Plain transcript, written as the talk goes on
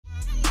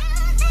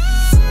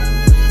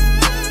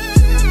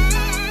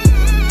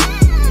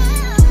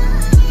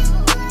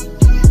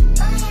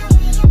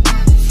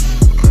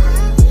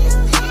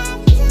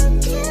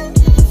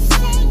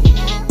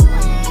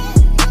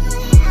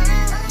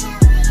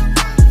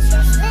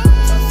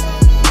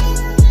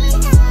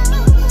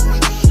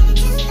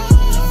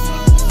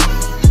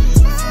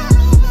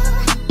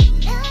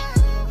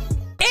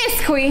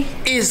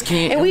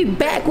Therealitsken, and we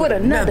back with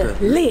another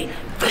lit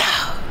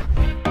vlog.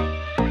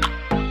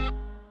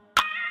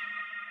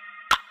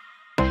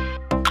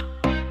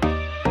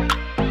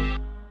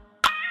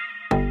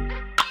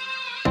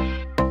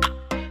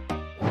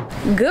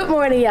 Good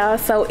morning, y'all.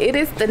 So it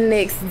is the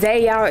next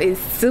day, y'all. It's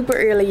super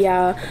early,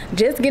 y'all.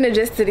 Just getting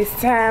adjusted to this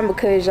time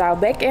because y'all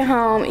back at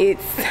home.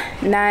 It's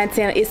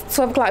 9:10. It's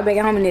 12 o'clock back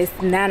at home and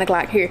it's 9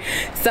 o'clock here.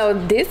 So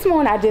this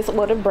morning I just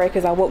ordered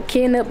breakfast. I woke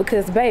Ken up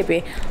because,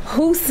 baby,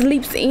 who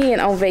sleeps in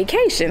on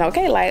vacation?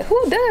 Okay, like who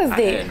does that?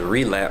 I had to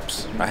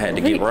relapse. I had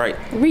to get right.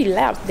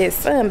 Relapse. This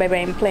son, baby,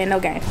 ain't playing no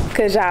game.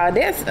 Cause y'all,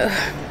 that's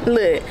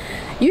look,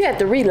 you have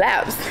to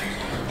relapse.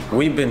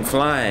 We've been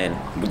flying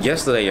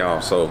yesterday, y'all.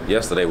 So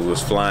yesterday we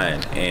was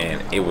flying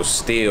and it was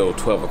still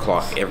 12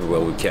 o'clock everywhere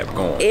we kept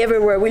going.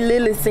 Everywhere. We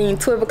literally seen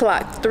 12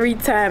 o'clock 3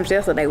 times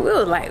yesterday. We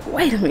was like,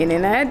 wait a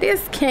minute now,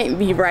 this can't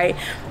be right.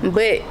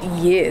 But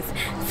yes.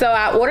 So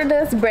I ordered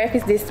us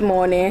breakfast this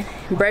morning.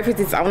 Breakfast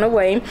is on the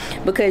way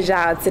because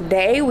y'all,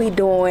 today we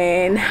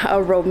doing a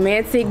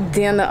romantic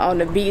dinner on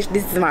the beach.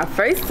 This is my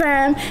first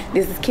time.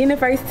 This is Ken's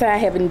first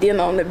time having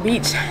dinner on the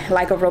beach,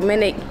 like a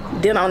romantic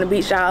dinner on the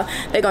beach, y'all.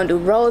 They're gonna do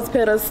rose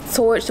petals,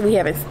 torch. We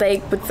having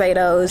steak,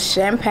 potatoes,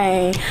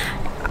 champagne,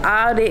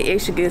 all that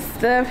extra good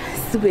stuff.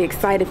 Super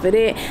excited for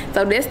that.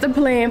 So that's the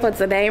plan for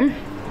today.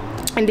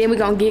 And then we're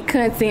gonna get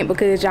content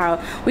because y'all,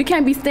 we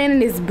can't be staying in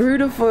this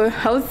beautiful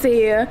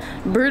hotel,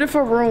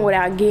 beautiful room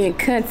without getting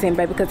content,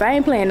 baby, because I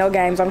ain't playing no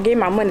games. I'm getting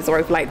my money's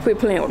worth. Like, quit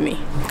playing with me.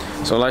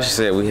 So like she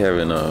said, we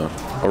having a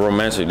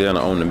romantic dinner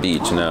on the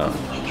beach now.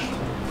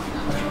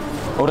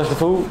 Oh, that's the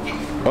food?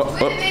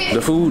 Oh,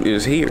 the food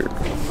is here.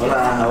 Hola,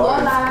 how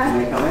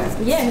are you? Can I come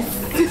in? Yes.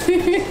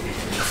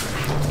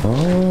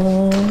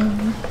 Oh,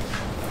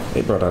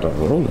 they brought out a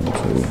rolling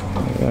too.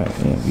 Yeah,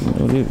 you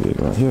know this bit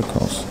right here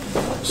costs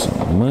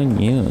some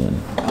money.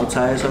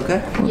 Outside is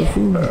okay? Yeah.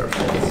 Oh,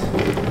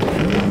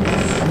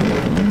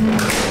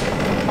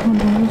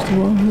 that's the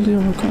one who the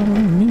avocado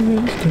and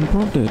Midwest can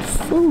brought that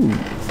food.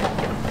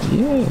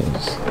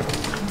 Yes.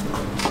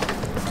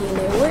 Getting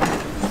that what?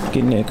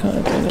 Getting that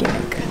content.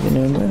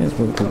 Getting that man's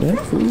work. That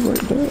food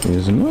right there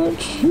is not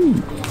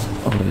cheap.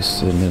 Oh, they're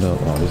setting it up.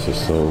 Oh, this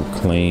is so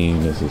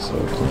clean. This is so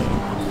clean.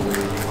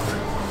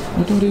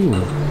 What that is?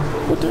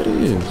 What that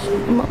is?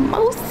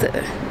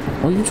 Mimosa.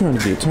 Oh, you trying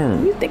to get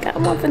turned? You think I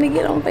want to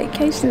get on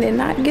vacation and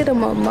not get a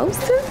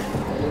mimosa?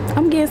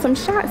 I'm getting some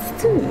shots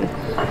too.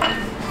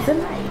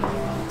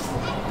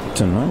 Tonight.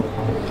 Tonight?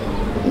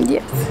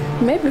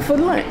 Yes. Maybe for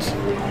lunch.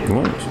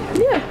 Lunch?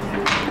 Yeah.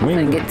 I'm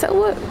gonna get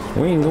toe up.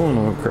 We ain't going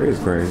on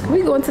crazy.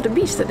 We going to the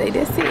beach today,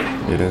 that's it.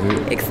 Yeah, that's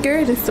it.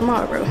 Excursions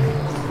tomorrow.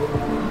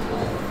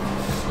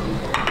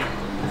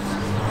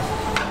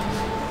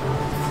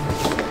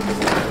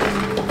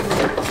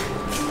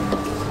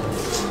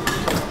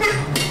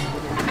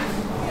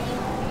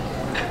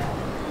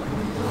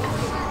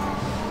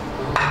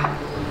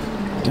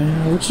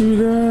 Damn, what you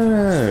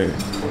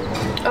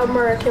got?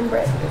 American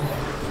breakfast.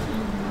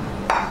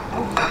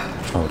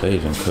 Oh, they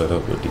even cut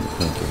up with these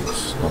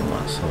pancakes on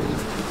my soul.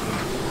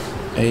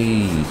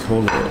 Hey,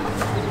 hold up.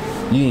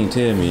 You didn't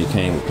tell me it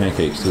came with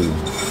pancakes too.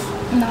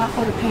 No, I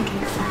ordered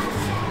pancakes.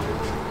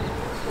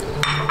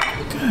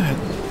 God.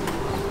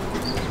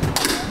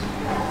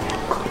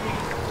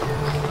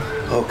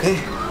 Okay.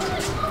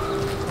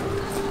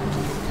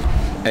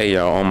 Hey,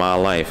 y'all, on my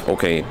life.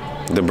 Okay,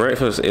 the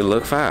breakfast, it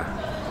look fire.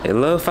 It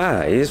look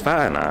fire. It's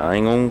fire now. I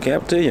ain't gonna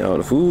cap to y'all.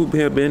 The food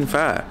have been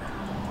fire.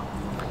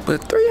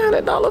 But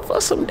 $300 for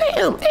some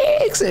damn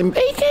eggs and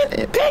bacon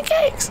and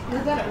pancakes.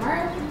 Is that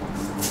American?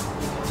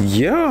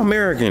 Yeah,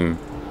 American.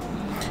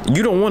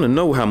 You don't want to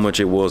know how much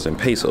it was in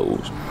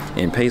pesos.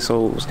 In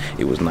pesos,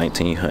 it was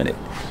 1900.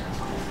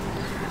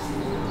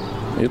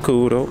 It's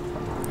cool though.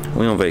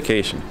 We on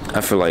vacation.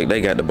 I feel like they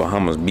got the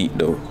Bahamas beat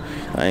though.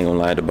 I ain't gonna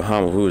lie, the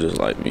Bahamas, we was just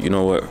like, you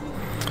know what?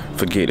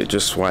 Forget it.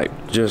 Just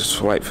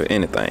swipe for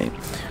anything.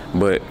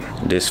 But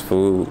this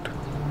food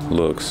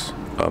looks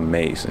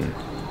amazing.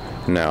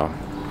 Now,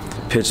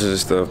 pictures and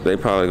stuff, they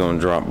probably gonna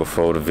drop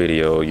before the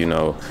video, you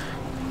know.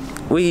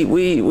 We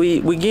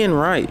getting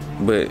right,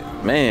 but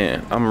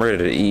man, I'm ready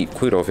to eat.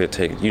 Quit off here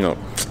taking, you know.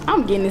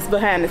 I'm getting this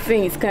behind the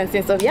scenes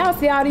content. So if y'all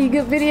see all these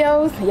good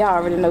videos, y'all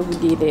already know who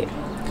did that.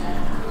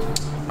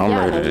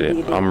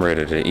 I'm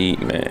ready to eat,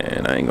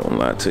 man. I ain't gonna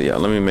lie to y'all.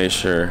 Let me make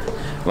sure.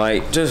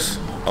 Like, just,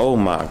 oh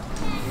my.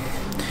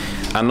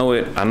 I know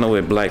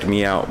it blacked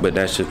me out, but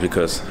that's just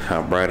because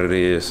how bright it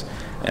is.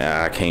 And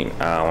I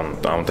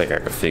don't think I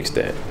can fix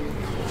that.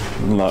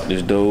 Lock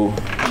this door.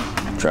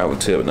 Travel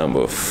tip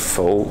number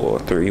 4 or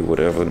 3,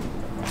 whatever.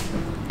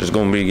 Just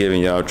gonna be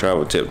giving y'all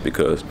travel tips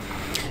because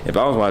if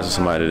I was watching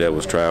somebody that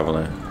was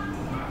traveling,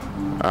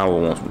 I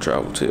would want some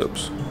travel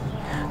tips.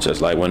 Just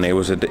like when they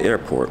was at the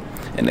airport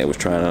and they was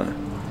trying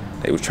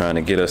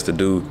to get us to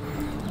do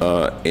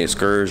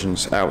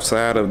excursions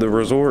outside of the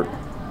resort.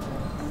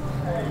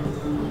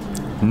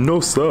 No,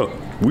 sir.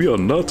 We are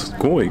not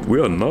going. We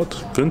are not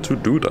finna to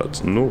do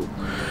that. No.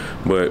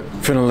 But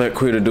finna let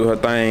Quitter do her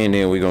thing, and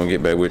then we gonna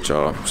get back with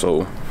y'all.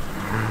 So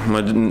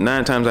But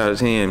 9 times out of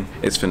 10,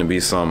 it's finna be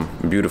some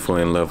beautiful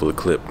and lovely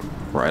clip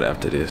right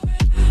after this.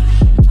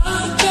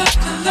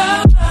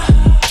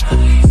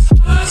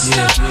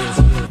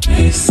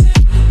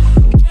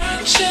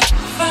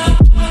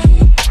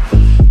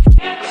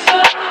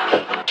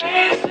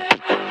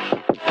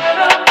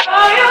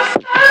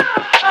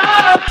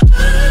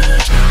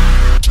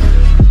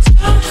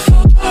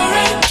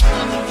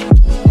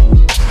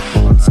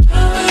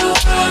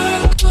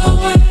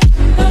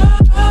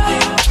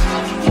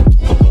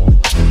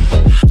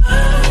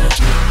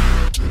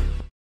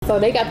 So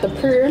they got the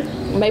pure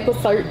maple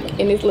syrup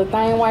in this little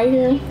thing right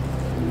here.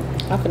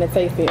 I'm finna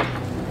taste it.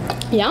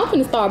 Yeah, I'm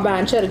finna start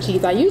buying cheddar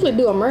cheese. I usually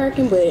do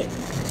American, but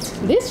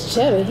this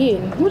cheddar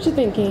hidden. What you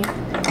think, Ken?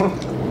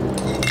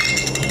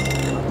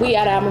 We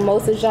got our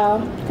mimosas,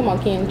 y'all. Come on,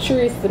 Ken.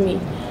 Cheers to me.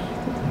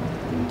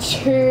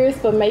 Cheers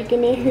for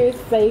making it here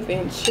safe,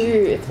 and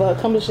cheers for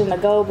accomplishing the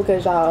goal,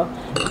 because y'all,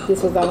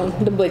 this was on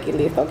the bucket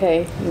list,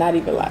 okay? Not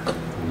even lying.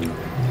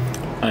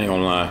 I ain't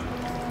gonna lie.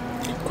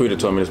 Quita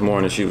told me this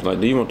morning, she was like,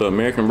 do you want the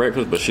American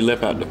breakfast? But she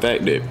left out the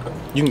fact that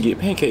you can get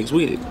pancakes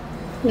with it.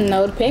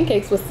 No, the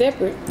pancakes were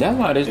separate. That's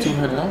why there's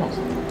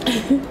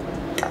 $200.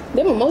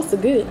 Them mimosas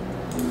good.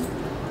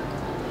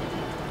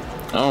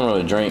 I don't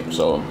really drink,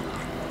 so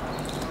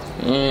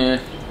yeah.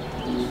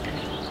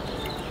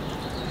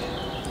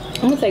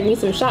 I'm gonna take me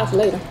some shots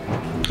later.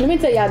 Let me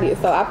tell y'all this.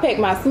 So I packed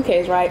my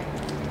suitcase, right?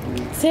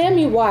 Tell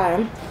me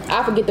why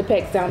I forget to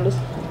pack sandals.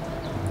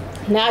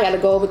 Now I gotta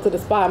go over to the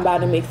spot and buy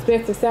them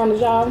expensive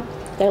sandals, y'all.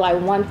 They like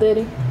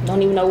 $130.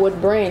 Don't even know what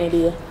brand it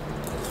is.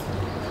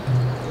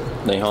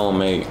 They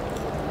homemade.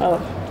 Oh,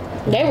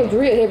 they was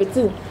real heavy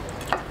too.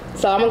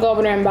 So I'm gonna go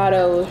over there and buy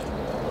those.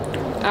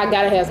 I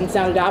gotta have some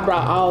sandals. I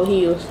brought all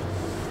heels.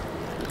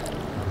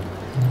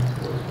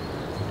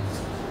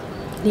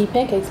 These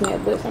pancakes smell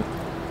different.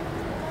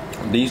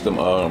 These them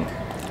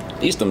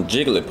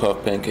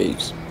Jigglypuff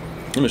pancakes.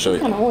 Let me show you.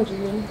 I don't know what you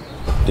mean.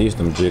 These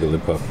them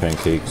Jigglypuff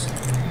pancakes.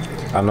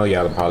 I know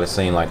y'all have probably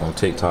seen like on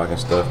TikTok and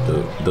stuff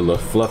the little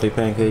fluffy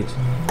pancakes.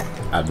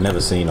 I've never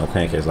seen no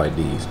pancakes like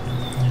these.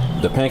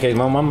 The pancakes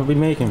my mama be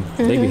making,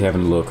 they be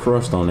having a little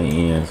crust on the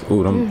ends.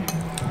 Ooh, them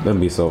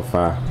be so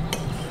fire.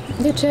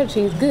 This cheddar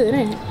cheese good,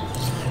 ain't it?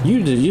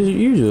 You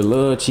just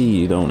love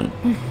cheese, don't it?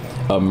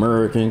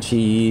 American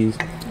cheese.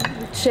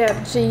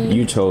 Cheddar cheese.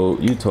 You told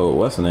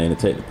what's the name to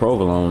take the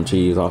provolone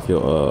cheese off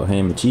your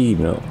ham and cheese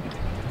milk.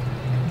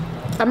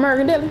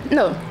 American deli?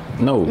 No.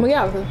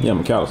 McAllister. Yeah,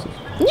 McAllister.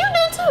 You do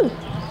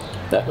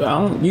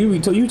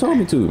too. You told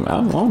me to.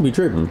 I don't be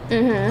tripping.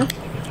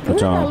 But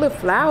got little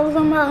flowers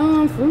on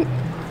my fruit.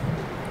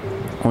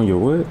 On your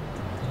what?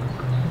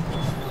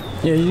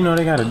 Yeah, you know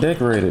they gotta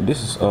decorate it.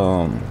 This is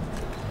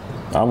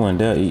I wouldn't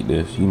dare eat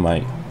this. You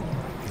might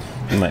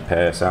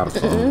pass out or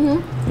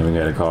something. Then we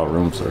gotta call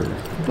room service.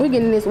 We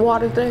getting this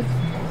water thing.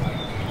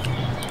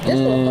 That's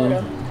for a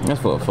photo.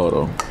 That's for a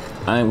photo.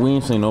 We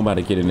ain't seen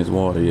nobody get in this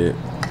water yet.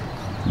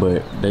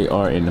 But they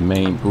are in the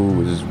main pool,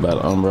 which is by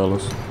the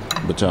umbrellas.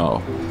 But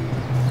y'all,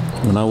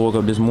 when I woke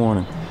up this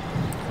morning,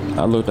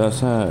 I looked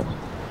outside.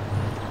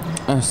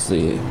 I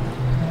said,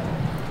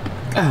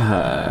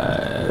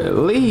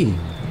 Lee.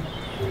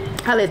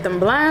 I let them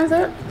blinds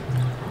up.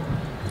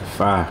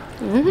 Fire.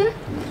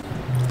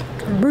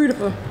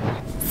 Beautiful.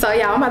 So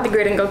y'all, I'm about to get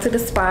ready and go to the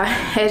spa.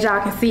 As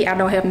y'all can see, I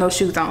don't have no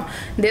shoes on.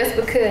 That's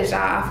because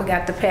y'all, I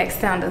forgot to pack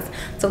sandals.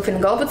 So we're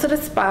finna go over to the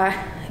spa,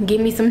 get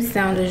me some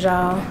sandals,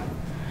 y'all.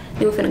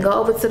 Then we're finna go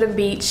over to the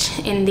beach,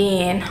 and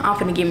then I'm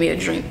finna get me a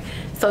drink.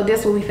 So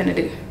that's what we finna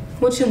do.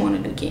 What you wanna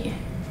do, Ken?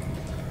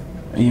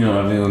 You know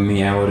what I mean with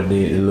me, I would've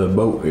did a little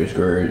boat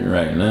excursion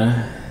right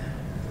now.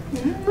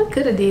 We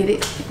could've did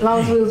it, as long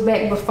as we was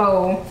back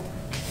before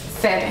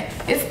 7.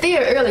 It's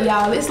still early,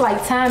 y'all. It's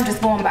like time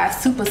just going by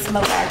super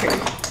slow out here.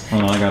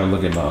 Hold on, I gotta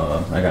look at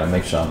my, I gotta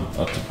make sure I'm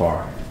up to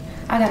par.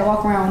 I gotta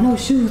walk around with no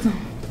shoes on.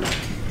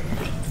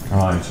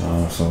 Alright,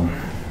 so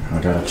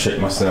I gotta check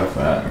myself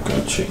out. I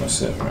gotta check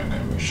myself right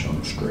now, make sure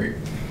I'm straight.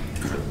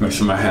 Make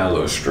sure my hair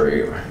looks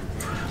straight.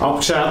 Oh,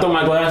 should I throw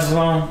my glasses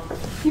on?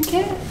 You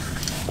can.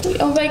 We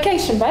on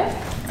vacation, babe.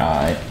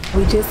 Alright.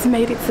 We just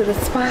made it to the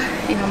spot,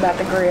 and I'm about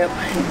to grab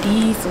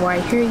these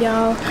right here,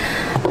 y'all.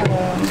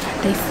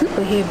 They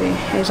super heavy.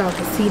 As y'all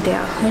can see,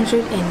 they're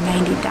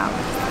 $190.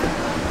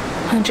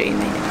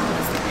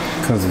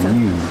 $190. Because of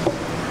you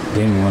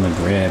didn't want to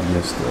grab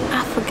your stuff.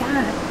 I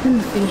forgot. Let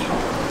me see.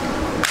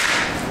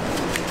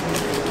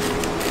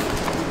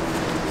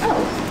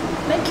 Oh,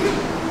 thank you.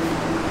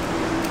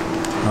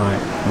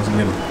 Alright, let's get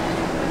them.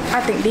 I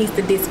think these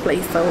the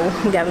display, so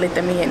we gotta let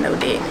them in know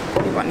that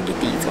we want to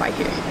get these right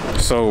here.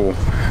 So,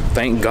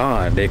 thank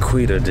God that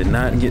Quita did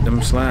not get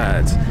them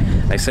slides.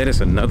 They said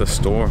it's another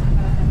store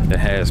that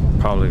has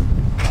probably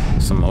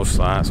some more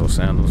slides or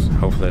sandals.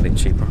 Hopefully they're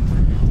cheaper.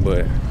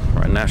 But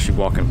right now she's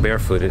walking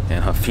barefooted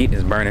and her feet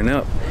is burning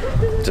up,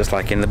 just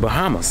like in the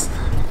Bahamas.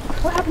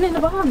 What happened in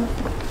the Bahamas?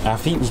 Our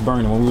feet was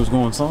burning when we was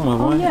going somewhere.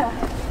 Oh, yeah.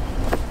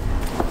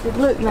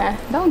 Look now,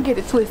 don't get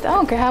it twisted. I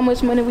don't care how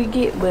much money we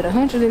get, but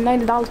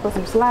 $190 for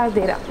some slides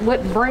that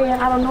what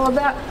brand I don't know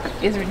about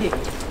is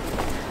ridiculous.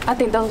 I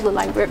think those look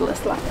like regular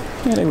slides.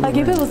 Yeah, they look Like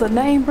if it regular. was a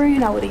name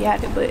brand, I would have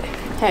got it, but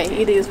hey,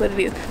 it is what it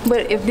is.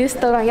 But if this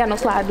store don't got no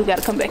slide, I do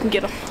gotta come back and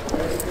get them.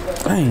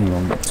 I ain't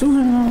gonna get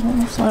 $200 on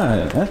the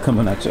side. That's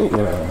coming out your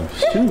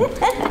shoe.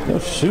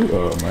 Your shoe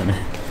money.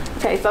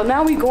 Okay, so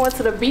now we going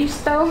to the beach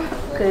store,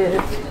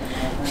 cause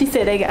she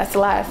said they got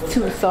slides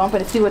too, so I'm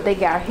gonna see what they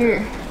got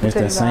here. It's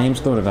that same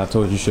store that I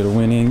told you should have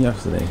went in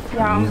yesterday.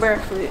 Y'all, I'm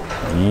barefoot.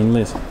 You ain't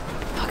listen.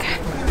 Okay.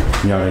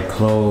 Y'all, they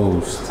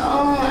closed.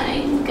 Oh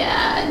my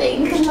God,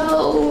 they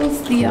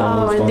closed,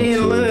 y'all. Closed And on then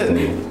look,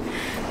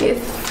 Tuesday.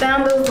 it's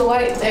sandals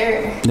right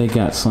there. They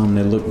got some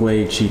that look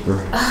way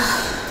cheaper.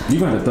 You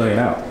gotta throw it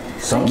out.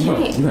 Something. You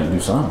can't. gotta do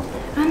something.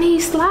 I need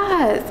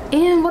slides.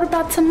 And what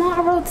about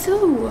tomorrow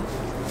too?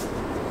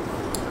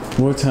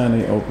 What time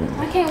they open?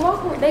 I can't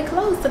walk with. They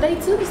closed today,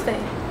 Tuesday.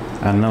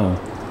 I know,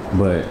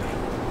 but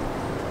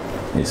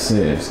it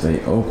says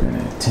they open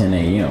at 10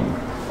 a.m.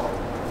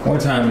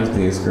 What time is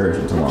the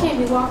excursion I tomorrow? can't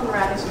be walking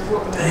around this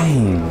room.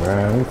 Dang,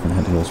 bro, we finna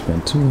have to go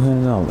spend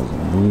 $200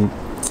 on me.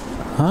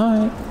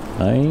 Alright,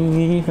 I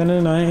ain't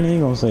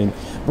gonna say,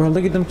 bro,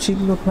 look at them cheap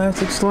little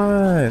plastic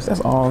slides.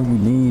 That's all you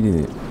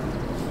needed.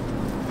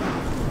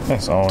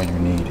 That's all you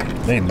needed.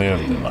 They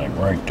literally like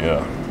right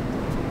there.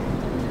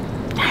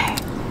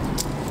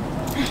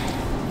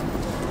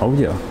 Oh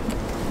yeah.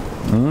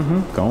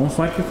 Go on,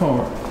 swipe your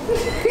card.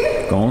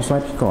 Go on,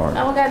 swipe your card.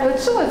 I don't got no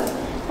choice.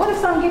 What if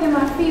something get in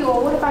my feet,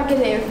 or what if I get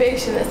an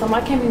infection or something?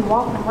 I can't be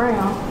walking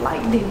around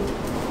like this.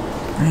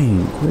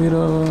 Hey, quit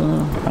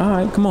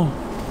alright, come on.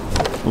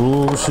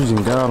 Oh, she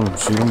done got them.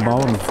 She done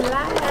bought them.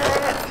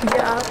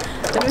 Y'all,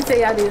 let me tell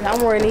y'all this. I'm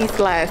wearing these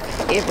slides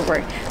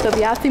everywhere. So if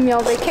y'all see me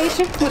on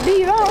vacation with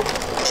these on,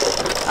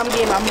 I'm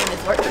getting my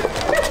money's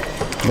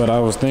worth. But I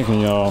was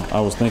thinking, y'all,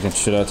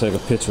 should I take a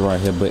picture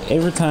right here? But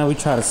every time we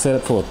try to set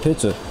up for a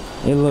picture,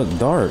 it look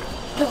dark.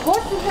 The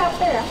horses out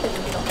there, I think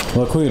it's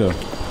on. Laquita,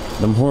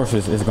 them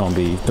horses is gonna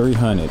be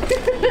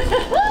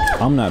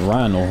 $300. I'm not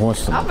riding no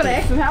horse. I'm gonna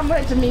ask him how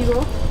much,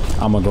 amigo.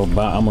 I'm gonna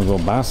go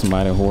buy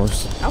somebody a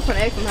horse. I'm gonna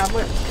ask him how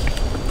much.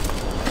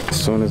 As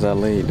soon as I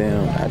laid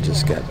down, I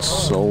just got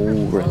so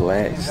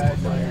relaxed.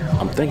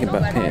 I'm thinking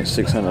about paying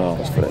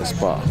 $600 for that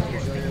spa,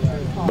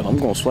 but I'm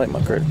gonna swipe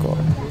my credit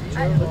card.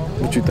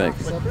 What you think?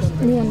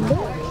 You wanna do it?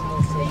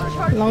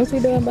 As long as we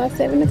do it by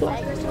 7 o'clock.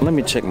 Let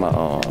me check my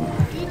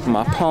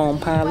my Palm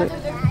Pilot.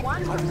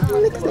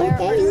 Looks like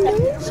I ain't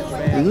doing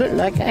shit. Look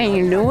like I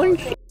ain't doing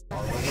shit.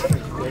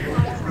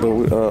 But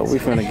we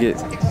finna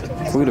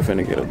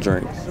get a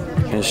drink,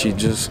 and she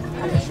just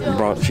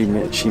she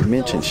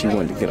mentioned she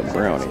wanted to get a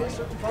brownie.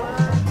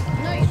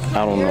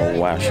 I don't know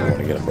why she wanted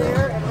to get a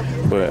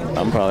brownie, but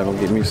I'm probably gonna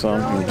get me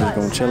some and just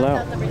gonna chill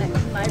out.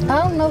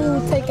 I don't know who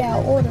would take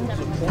our order.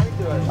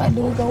 Like,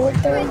 do we go up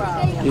there?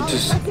 You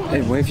just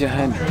wave your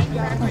hand.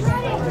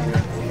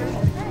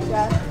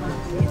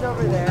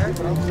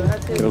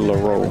 Get a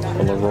little roll,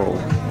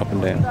 up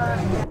and down.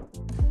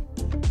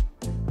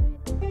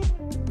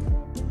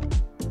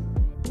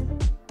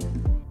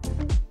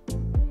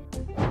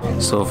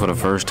 So for the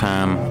first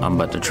time, I'm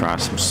about to try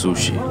some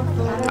sushi.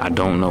 I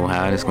don't know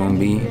how it's gonna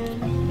be.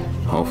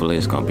 Hopefully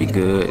it's gonna be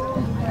good.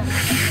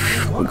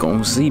 We're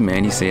gonna see,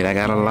 man. He said I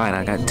got a lot.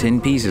 I got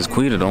 10 pieces.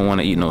 Quita don't want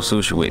to eat no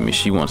sushi with me.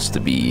 She wants to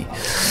be.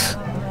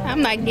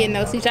 I'm not getting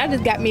no sushi. I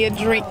just got me a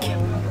drink.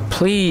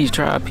 Please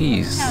try a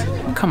piece.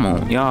 Come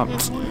on, y'all.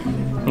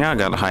 Y'all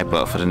gotta hype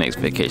up for the next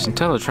vacation.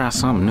 Tell her to try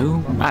something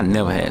new. I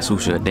never had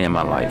sushi a day in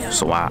my life,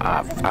 so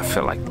I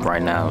feel like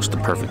right now is the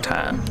perfect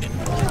time.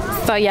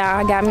 So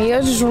y'all got me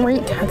a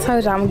drink. I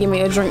told y'all I'm gonna give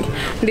me a drink.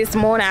 This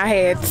morning I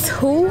had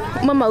 2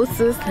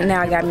 mimosas, and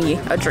now I got me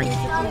a drink.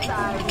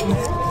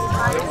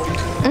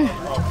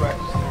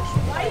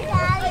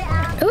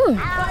 Ooh.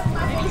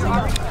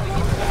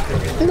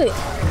 Look.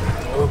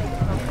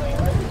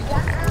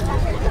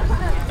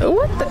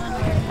 What the?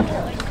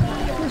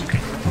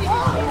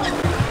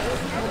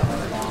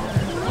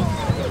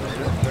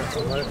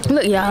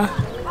 Look, y'all.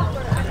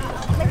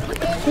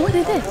 What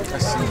is that?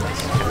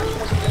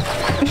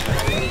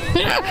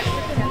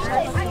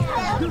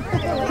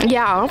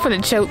 Y'all, I'm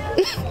finna choke.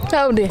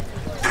 Hold it.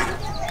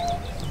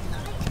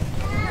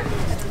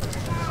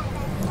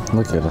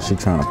 Look at her. She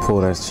trying to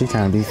pull that. She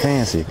trying to be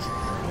fancy.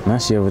 Now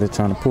she over there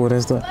trying to pull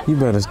that stuff. You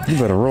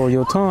better roll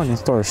your tongue and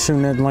start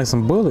shooting that like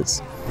some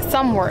bullets.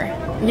 Somewhere,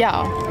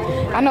 y'all.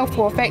 I know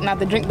for a fact not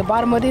to drink the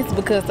bottom of this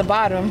because the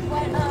bottom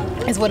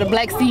is where the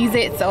black seeds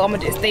at. So I'm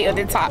gonna just stay at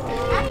the top.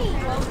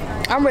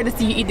 I'm ready to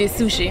see you eat this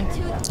sushi.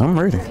 I'm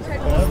ready.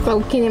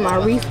 So Kenny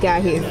Maurice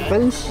got his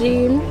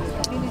sushi.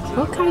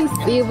 What kind of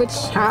silver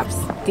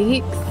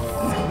chopsticks?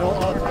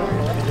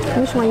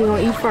 Which one you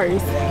gonna eat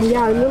first?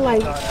 Y'all, it look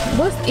like,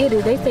 what's it?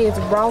 They say it's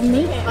raw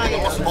meat.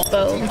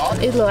 So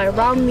it look like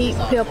raw meat,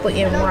 pepper,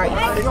 and rice.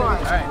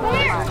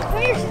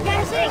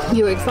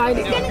 You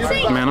excited?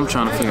 Man, I'm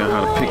trying to figure out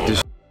how to pick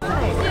this. I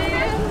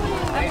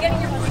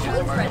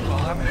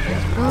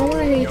don't want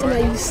to hear you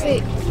tell you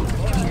sick.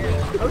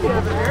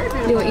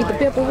 You gonna eat the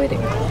pepper with it?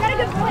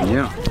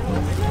 Yeah.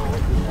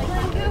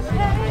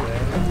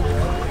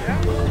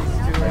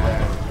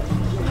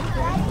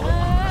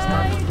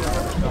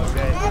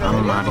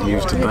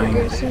 used to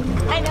things. So you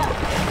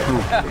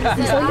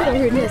don't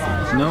hear this?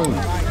 No.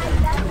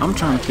 I'm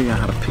trying to figure out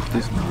how to pick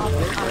this one.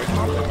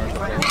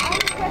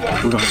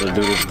 We're gonna have to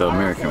do this the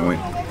American way.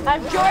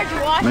 I'm George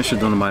Washington. Make sure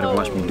don't nobody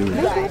watch me do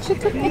this.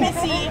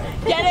 Missy,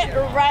 get it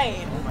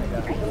right.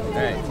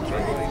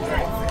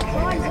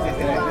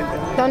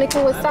 Don't it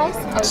come with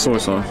sauce? Soy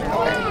sauce.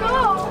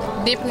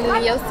 Dip it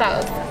in your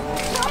sauce.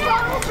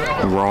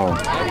 Raw.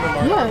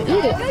 Yeah,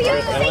 eat it.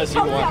 Unless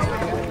you want.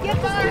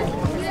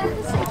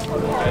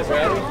 Guys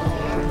ready?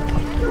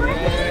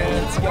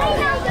 Let's go.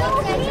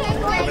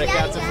 I'm gonna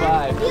count to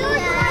 5.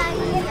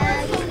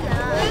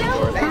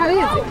 How is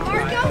it?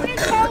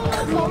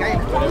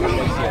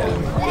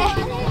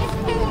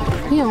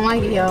 He don't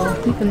like it, y'all.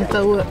 He finna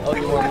throw up. Oh,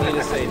 you want me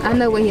to say? I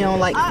know what he don't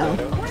like, though.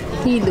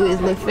 He do his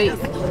little face.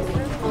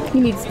 He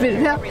need to spit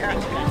it out.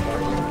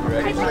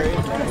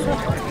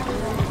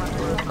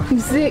 You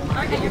sick?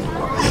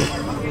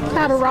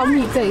 How the raw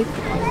meat taste?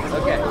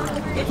 Okay.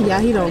 Yeah,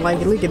 he don't like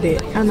it. Look at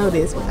that. I know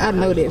this. I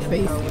know that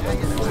face.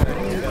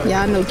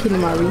 Yeah, I know Kenny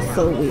Maurice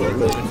so weird.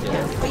 Look.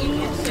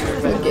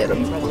 Look at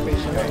him.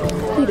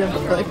 He done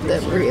fucked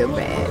up real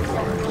bad.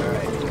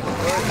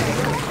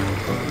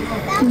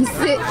 You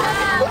sick?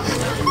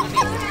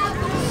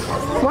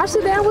 Wash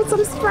it down with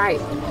some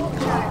Sprite.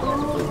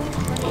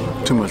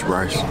 Too much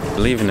rice.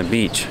 Leaving the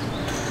beach,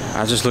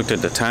 I just looked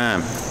at the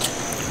time.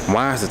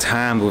 Why is the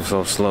time move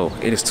so slow?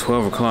 It is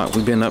 12 o'clock.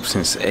 We've been up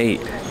since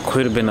 8.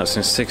 Could have been up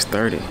since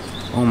 6:30.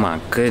 Oh my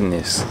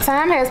goodness.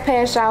 Time has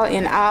passed out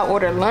and I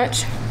ordered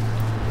lunch.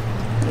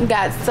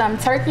 Got some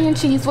turkey and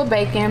cheese with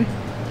bacon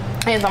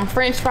and some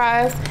french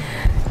fries.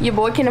 Your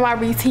boy Kenny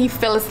Maurice, he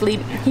fell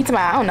asleep. He told me,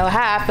 I don't know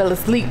how I fell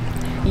asleep.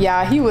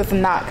 Y'all, he was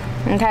knocked,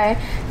 okay?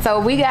 So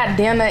we got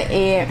dinner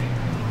at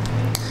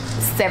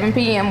 7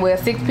 p.m. well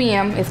 6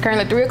 p.m. It's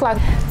currently 3 o'clock.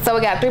 So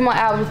we got 3 more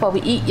hours before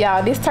we eat,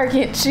 y'all. This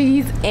turkey and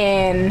cheese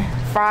and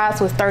fries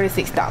was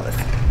 $36.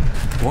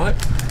 What?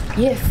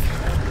 Yes.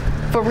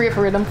 For real,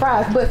 them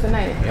fries busting,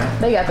 ain't it? Yeah.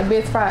 They got the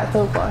best fries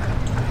so far.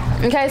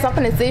 Okay, so I'm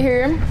gonna sit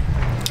here,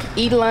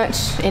 eat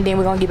lunch, and then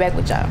we're gonna get back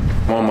with y'all.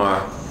 On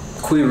my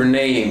Queen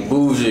Renee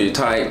bougie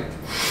type,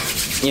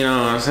 you know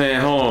what I'm saying?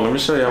 Hold on, let me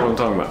show y'all what I'm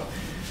talking about.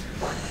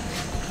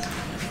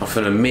 I'm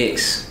finna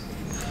mix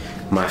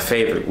my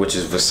favorite, which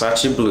is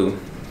Versace Blue,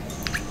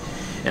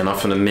 and I'm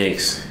finna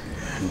mix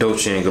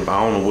Dolce & Gabbana. I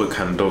don't know what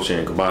kind of Dolce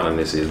 & Gabbana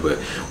this is, but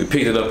we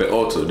picked it up at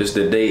Ulta. This is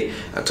the day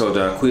I told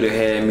y'all Quita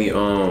had me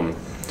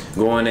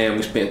go in there and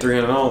we spent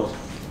 $300.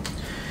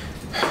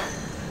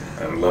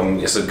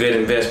 It's a good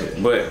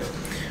investment, but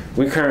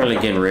we currently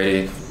getting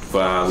ready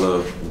for our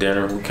little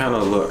dinner. We kind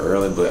of a little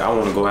early, but I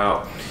want to go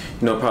out,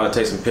 you know, probably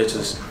take some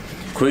pictures.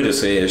 Quita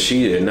said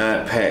she did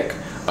not pack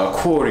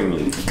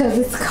accordingly. Cause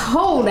it's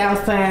cold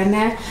outside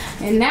now,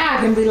 and now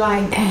I can be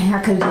like, dang,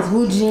 I could just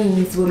wear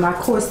jeans with my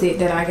corset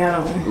that I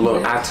got on.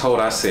 Look, I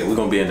said we're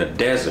gonna be in the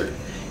desert.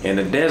 In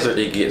the desert,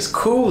 it gets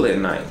cool at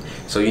night,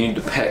 so you need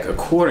to pack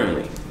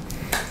accordingly.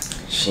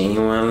 She ain't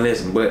wanna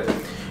listen, but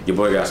your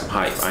boy got some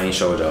hype. I ain't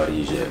showed y'all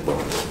these yet, but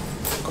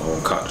go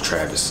on, caught the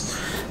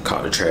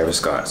Travis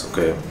Scotts,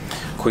 okay?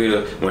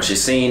 Quita, when she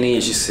seen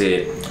these, she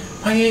said,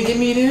 why you ain't give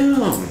me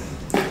them?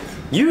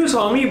 You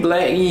told me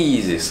black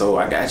Yeezys, so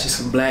I got you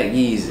some black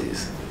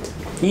Yeezys.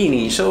 You didn't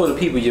even show the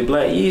people your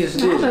black Yeezys,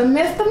 did you? I done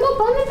messed them up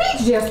on the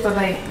beach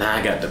yesterday. Now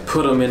I got to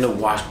put them in the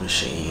wash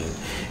machine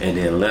and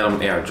then let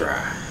them air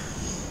dry.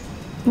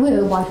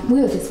 We'll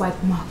just wipe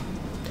them off.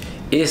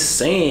 It's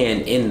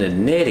sand in the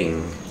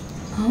netting.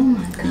 Oh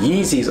my God.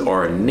 Yeezys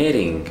are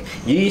netting.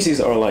 Yeezys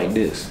are like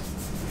this.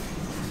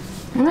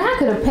 I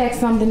could have packed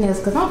something else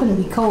because I'm gonna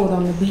be cold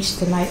on the beach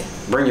tonight.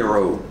 Bring your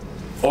robe.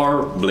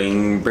 Or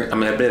bling, I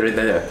mean,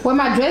 there. Well,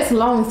 my dress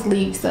long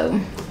sleeve, so.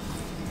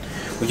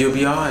 Well, you'll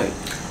be alright.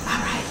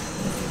 Alright.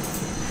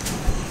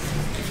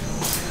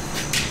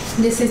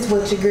 This is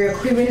what your girl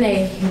Queen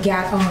Renee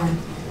got on.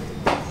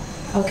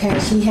 Okay,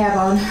 she have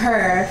on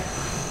her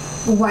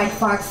white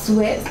fox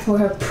sweats for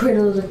her pretty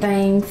little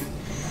things.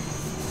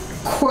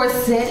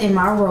 Corset in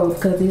my robe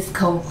because it's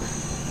cold.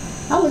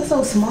 I look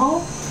so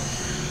small.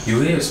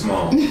 You is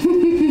small.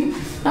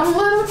 I'm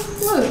little.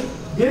 Look.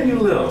 Yeah, you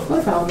little.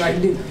 What's I was like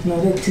to do?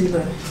 No, that's too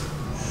little.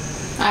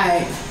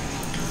 Alright.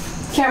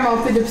 Camera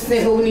on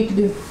 50%, what we need to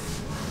do?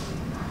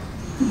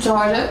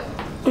 Charge up.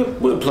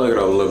 We'll plug it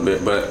up a little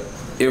bit, but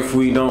if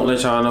we don't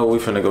let y'all know, we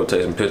finna go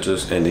take some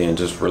pictures and then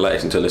just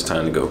relax until it's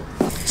time to go.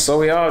 So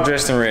we all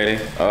dressed and ready.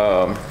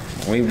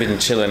 We've been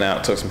chilling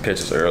out, took some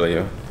pictures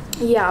earlier.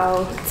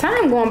 Y'all,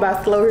 time going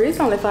by slow here. It's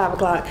only 5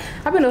 o'clock.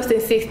 I've been up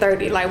since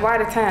 6:30. Like, why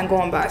the time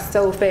going by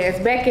so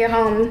fast? Back at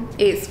home,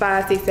 it's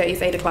 5, 6, 7,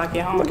 it's 8 o'clock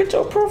at home. Look at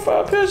your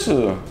profile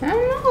picture. I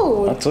don't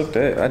know. I took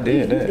that. I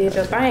did that. You did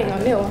the thing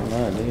on that one.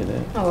 No, I did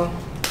that. Oh,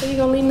 so you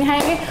gonna leave me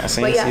hanging? I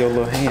seen your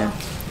little hand.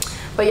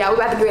 But y'all, we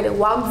about to get ready to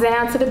walk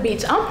down to the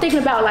beach. I'm thinking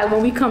about, like,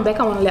 when we come back,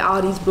 I want to let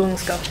all these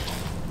balloons go.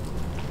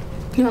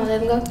 You want to let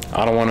them go?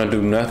 I don't want to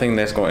do nothing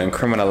that's going to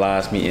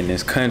criminalize me in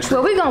this country.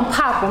 Well, we're going to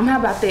pop them. How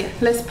about that?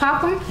 Let's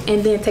pop them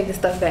and then take the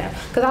stuff down.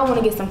 Because I want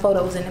to get some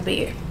photos in the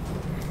bed.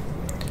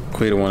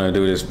 Laquita wanted to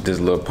do this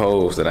little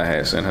pose that I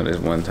had sent her this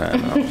one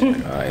time. I was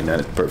like, all right, now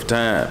it's the perfect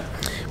time.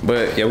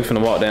 But yeah, we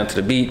finna walk down to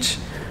the beach.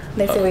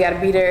 They said we gotta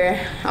be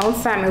there on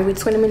time, and we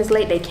 20 minutes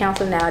late. They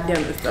canceling our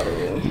dinner, so.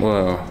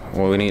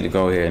 Well, we need to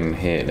go ahead and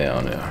head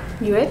down there.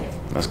 You ready?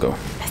 Let's go.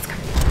 Let's go.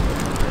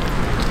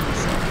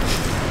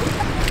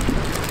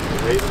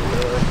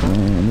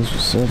 Man, this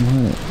was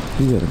 700.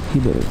 He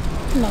better.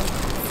 No,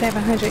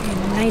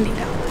 $790.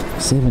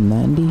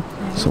 $790?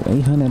 So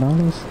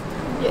 $800?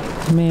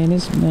 Yeah. Man,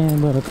 this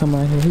man better come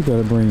out here. He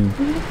better bring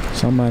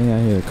somebody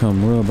out here to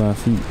come rub our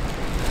feet.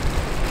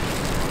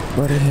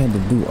 But they had to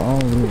do all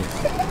this.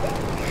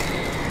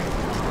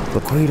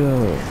 Laquita,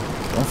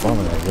 don't fall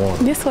in that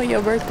water. This for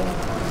your birthday.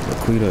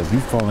 Laquita, if you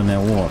fall in that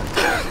water.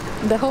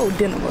 The whole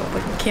dinner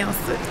motherfucking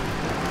canceled.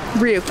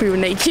 Real queer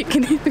Nate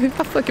chicken. If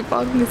I fucking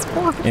fall in this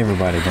water.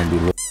 Everybody gonna be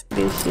looking.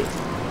 This shit.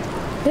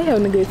 They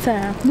having a good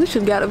time. We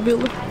should got a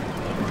villa.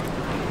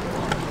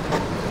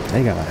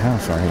 They got a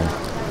house right here.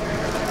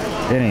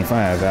 It ain't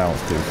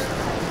 $5 too.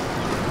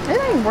 It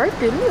ain't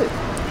worth it, look.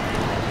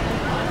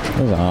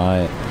 It's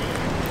alright.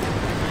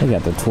 They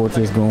got the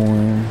torches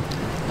going.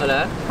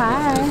 Hola.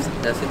 Hi.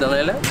 That's it,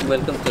 Daniela.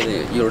 Welcome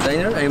to your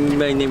diner.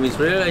 My name is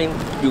Real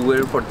and you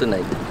were for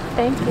tonight.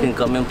 Thank You you. can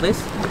come in,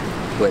 please.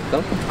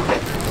 Welcome.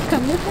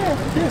 Come with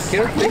us. Yes.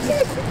 Here,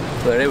 please.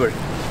 Wherever.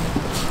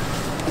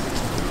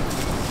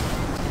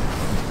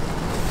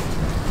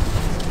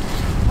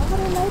 Oh,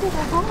 they made it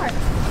a heart.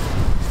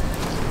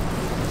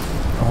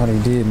 Oh, they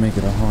did make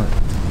it a heart.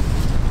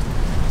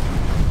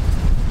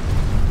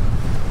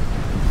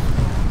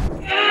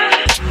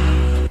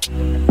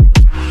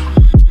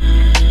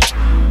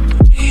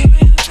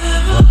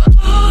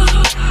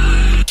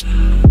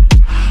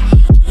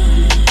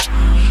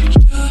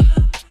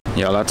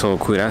 Y'all, I told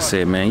Quit, I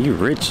said, man, you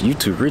rich. You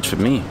too rich for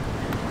me.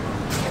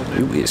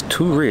 You is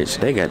too rich.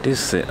 They got this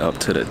set up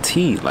to the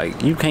T.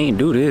 Like, you can't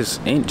do this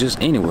ain't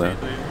just anywhere.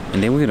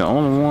 And then we the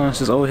only ones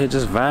just over here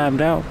just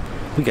vibed out.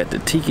 We got the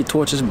tiki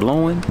torches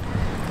blowing.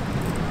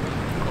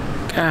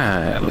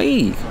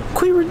 Golly.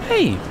 Quit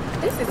Renee.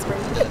 This is rich.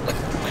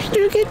 Where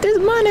you get this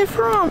money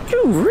from?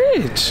 You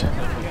rich.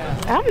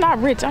 I'm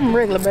not rich. I'm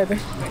regular,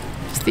 baby.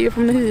 Still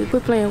from the hood.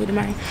 Quit playing with the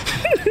man.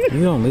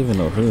 You don't live in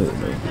no hood,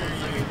 man.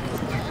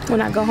 When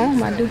I go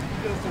home, I do.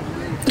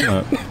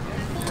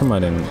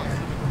 Somebody in.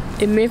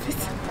 In Memphis.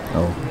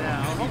 Oh.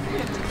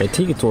 That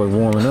tiki toy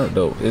warming up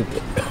though.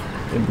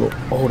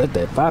 Oh,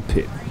 that fire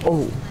pit.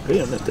 Oh,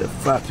 damn, that's that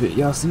fire pit.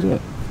 Y'all see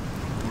that?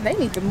 They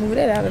need to move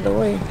that out of the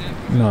way.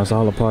 No, it's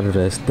all a part of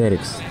the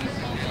aesthetics.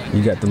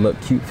 You got to look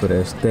cute for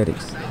the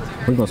aesthetics.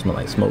 We're gonna smell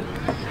like smoke.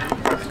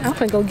 I'm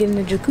finna go get in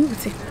the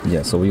jacuzzi.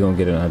 Yeah, so we're gonna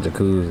get in our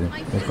jacuzzi.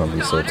 It's gonna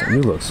be so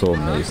you look so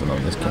amazing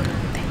on this camera.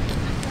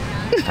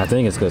 I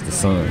think it's because the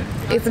sun.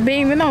 It's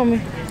beaming on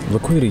me.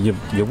 Laquita,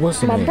 your what's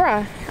the My name?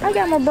 bra. I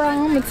got my bra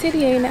on. My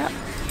titty ain't out.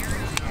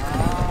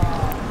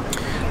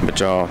 But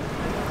y'all,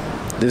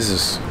 this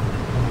is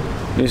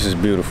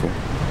beautiful.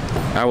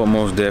 I would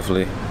most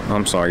definitely,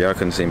 I'm sorry, y'all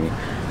couldn't see me.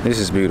 This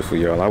is beautiful,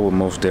 y'all. I would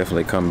most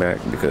definitely come back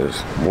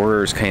because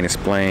words can't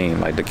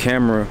explain. Like the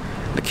camera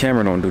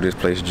don't do this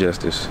place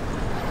justice.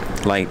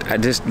 Like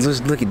just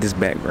look at this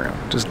background.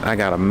 I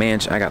got a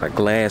mansion, I got a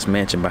glass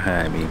mansion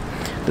behind me.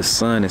 The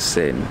sun is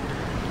setting.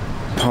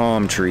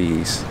 Palm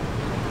trees,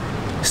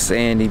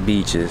 sandy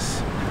beaches.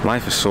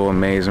 Life is so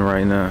amazing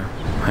right now.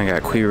 I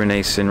got Queer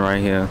Renee sitting right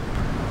here.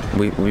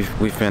 We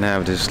finna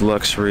have this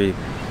luxury,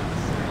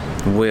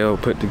 well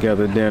put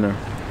together dinner.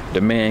 The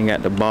man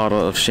got the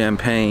bottle of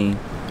champagne.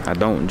 I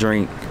don't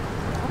drink,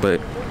 but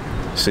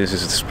since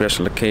it's a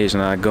special occasion,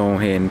 I go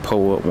ahead and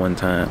pour up one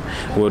time.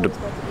 Well,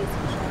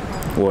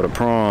 the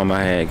prom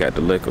I had got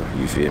the liquor.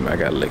 You feel me? I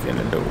got liquor in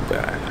the door, but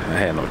I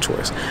had no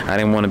choice. I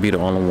didn't want to be the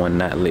only one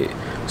not lit,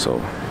 so.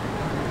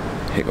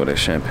 Here go that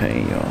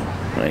champagne, y'all.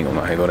 I ain't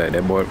gonna lie, here go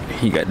that boy,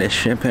 he got that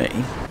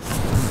champagne.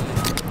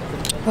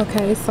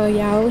 Okay, so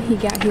y'all, he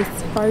got his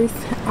first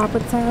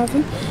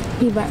appetizer.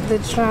 He about to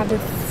try the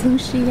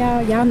sushi,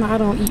 y'all. Y'all know I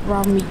don't eat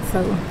raw meat, so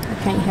I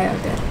can't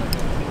have that.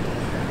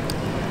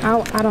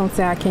 I don't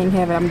say I can't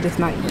have it, I'm just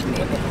not eating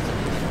it.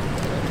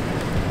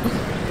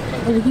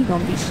 Oh, he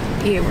gonna be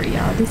scary,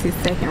 y'all. This is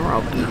second raw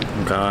meat.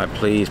 God,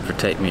 please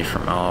protect me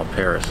from all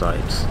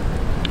parasites.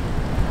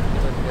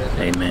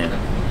 Amen.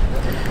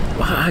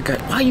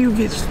 Why you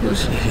get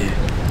sushi here?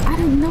 I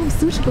didn't know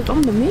sushi was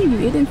on the menu.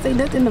 It didn't say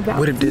nothing about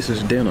What if sushi. this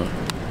is dinner?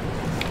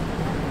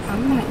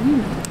 I'm not eating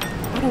it.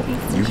 I don't eat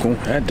sushi. You gon'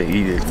 have to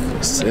eat it.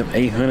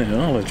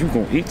 $700-800. You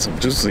gon' eat some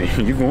juicy.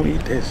 You gon'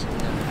 eat this.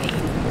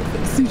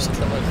 Sushi.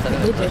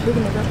 They just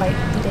looking at us like,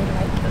 they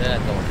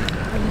like,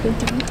 are you going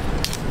to eat?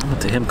 I'm gonna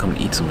tell him come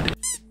eat some of this.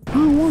 I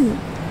don't want it.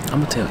 I'm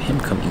gonna tell him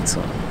come eat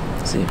some.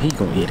 See if he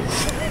gon' eat it.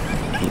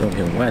 He gonna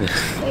get why this.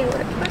 Hey,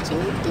 what you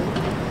need to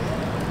eat?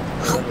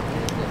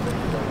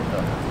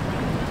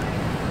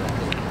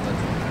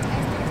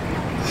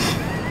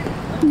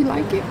 You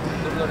like it?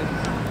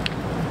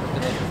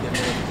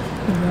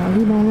 Yeah,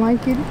 he don't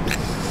like it.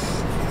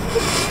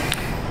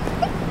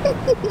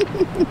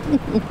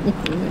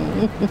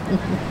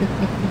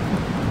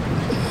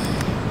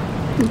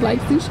 You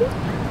like sushi?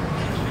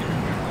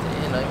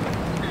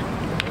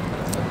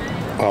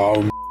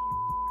 Oh,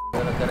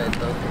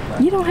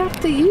 You don't have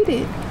to eat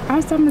it. I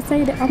was gonna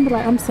say that.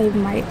 I'm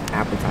saving my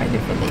appetizer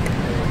for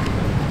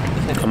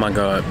later. Oh my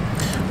God,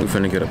 we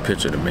finna get a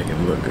picture to make it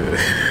look good.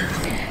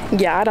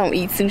 Yeah, I don't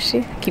eat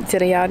sushi. Keep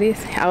telling y'all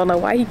this. I don't know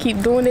why he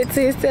keep doing it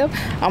to himself.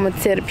 I'm gonna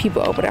tell the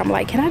people over there. I'm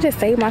like, can I just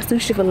save my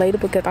sushi for later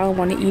because I don't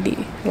want to eat it.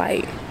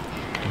 Like,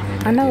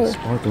 man, I know.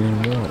 Sparkling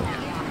water.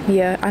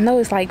 Yeah, I know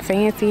it's like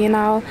fancy and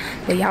all,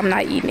 but yeah, I'm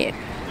not eating it.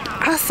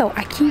 Also,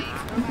 I keep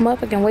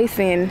motherfucking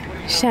wasting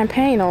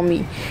champagne on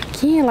me.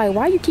 Ken, like,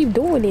 why you keep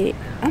doing it?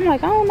 I'm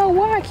like, I don't know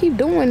why I keep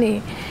doing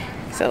it.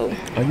 So.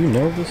 Are you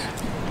nervous?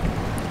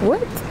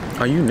 What?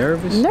 Are you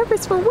nervous?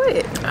 Nervous for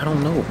what? I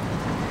don't know.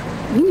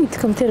 You need to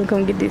come tell them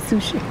come get this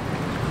sushi.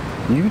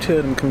 You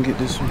tell them come get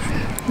this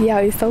sushi. Yeah,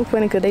 it's so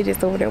funny because they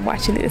just over there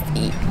watching us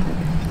eat.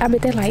 I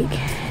bet they're like,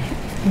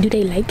 do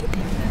they like it?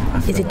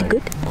 Is it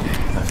good?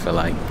 I feel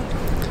like,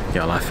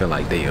 y'all, I feel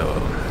like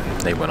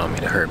they went on me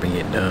to hurry and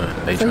get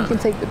done. They So you can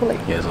take the plate.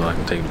 Yeah, so I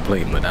can take the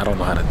plate, but I don't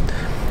know how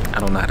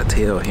to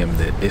tell him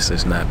that this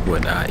is not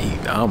what I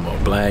eat. I'm a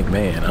black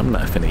man. I'm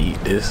not finna eat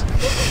this.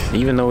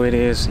 Even though it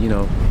is, you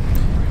know,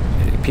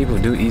 people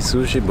do eat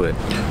sushi, but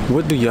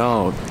what do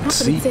y'all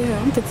see?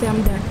 I'm gonna tell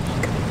I'm done.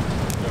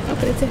 I'm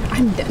gonna tell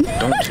I'm done.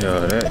 Don't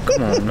tell that.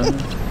 Come on, man.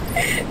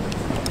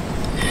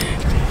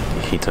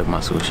 He took my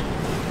sushi.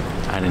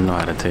 I didn't know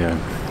how to tell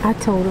him. I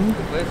told him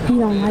he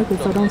don't like it,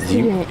 so don't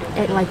sit and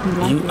act like you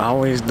like it. You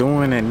always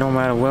doing it, no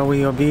matter where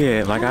we'll be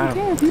at. Like I don't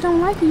care. If you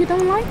don't like it, you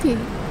don't like it.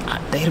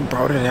 They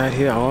brought it out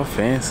here all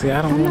fancy.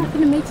 I'm not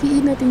gonna make you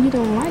eat nothing you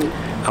don't like.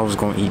 I was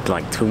gonna eat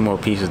like 2 more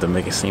pieces to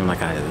make it seem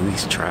like I at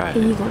least tried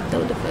And it. you gonna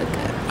throw the fuck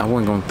up. I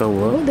wasn't gonna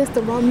throw up. What does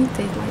the raw meat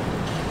taste like?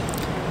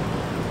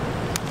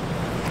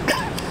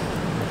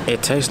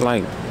 It tastes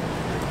like,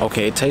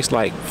 okay, it tastes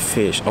like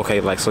fish. Okay,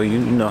 like, so you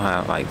know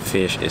how like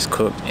fish is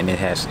cooked and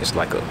it's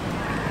like a.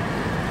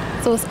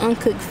 So it's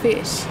uncooked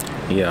fish.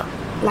 Yeah.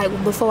 Like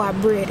before I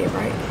bread it,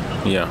 right?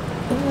 Yeah.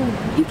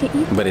 Oh, you can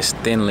eat. But it's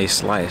thinly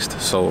sliced,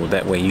 so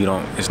that way you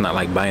don't. It's not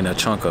like biting a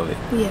chunk of it.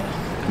 Yeah.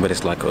 But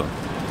it's like a.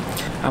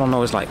 I don't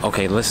know. It's like,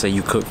 okay, let's say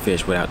you cook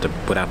fish without the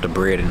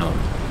breading on.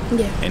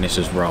 Yeah. And it's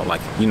just raw,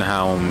 like, you know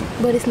how.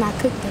 But it's not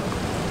cooked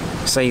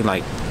though. Say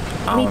like.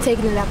 Me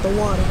taking it out the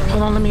water, right?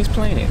 Hold on, let me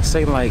explain it.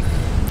 Say like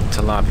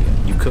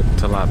tilapia. You cook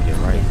tilapia,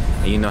 right?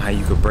 Yeah. And you know how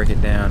you could break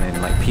it down and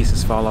like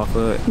pieces fall off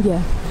of it.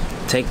 Yeah.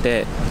 Take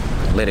that,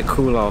 let it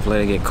cool off,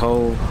 let it get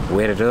cold,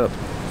 wet it up.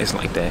 It's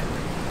like that.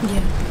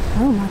 Yeah.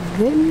 Oh my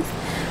goodness.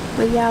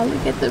 But y'all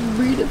look at the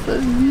beautiful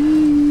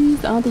views.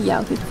 I don't think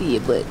y'all can see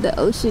it, but the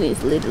ocean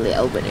is literally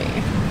over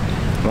there.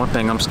 One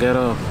thing I'm scared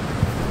of,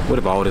 what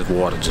if all this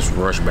water just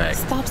rush back?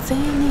 Stop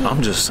saying it.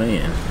 I'm just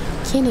saying.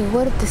 Kenny,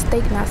 what if the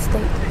steak not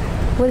steak?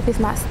 What if it's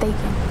not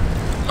steaking?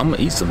 I'm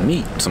gonna eat some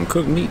meat, some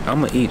cooked meat.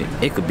 I'm gonna eat it.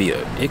 It could be a.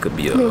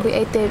 When we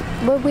ate that,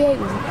 what we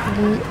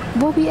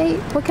ate?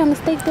 What kind of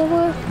steak that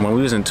was? When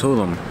we was in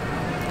Tulum,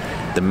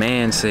 the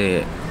man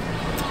said,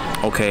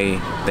 okay,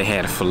 they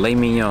had a filet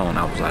mignon.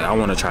 I was like, I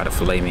want to try the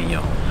filet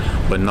mignon.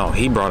 But no,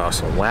 he brought out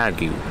some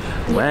Wagyu.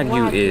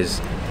 Wagyu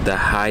is the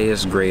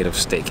highest grade of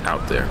steak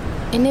out there.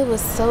 And it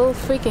was so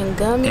freaking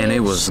gummy. And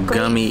it was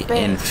gummy fat.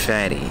 and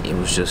fatty. It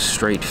was just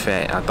straight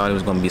fat. I thought it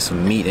was going to be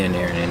some meat in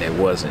there, and it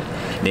wasn't.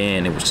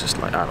 Then it was just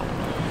like, I don't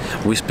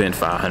know. We spent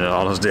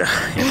 $500 there.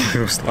 It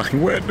was like,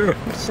 what the?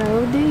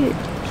 So did.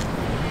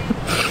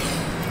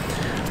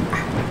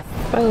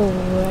 Oh,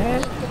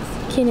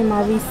 Kenny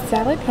Marie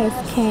salad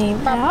has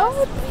came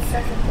out.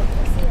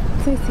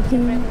 Tasty,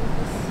 Kenny.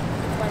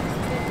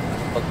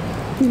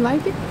 You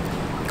like it?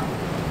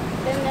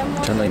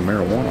 Tastes like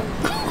marijuana.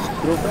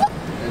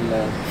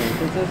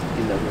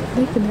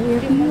 They finna air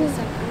for you.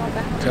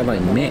 Tastes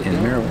like mint and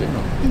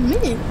marijuana.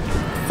 Mint.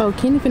 So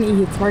Kenny finna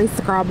eat his first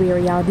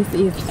strawberry, y'all. This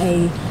is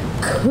a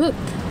cooked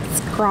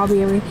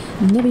strawberry.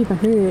 Never even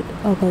heard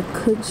of a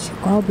cooked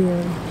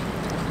strawberry.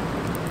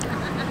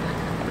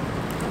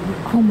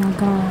 Oh my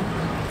god.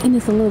 And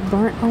it's a little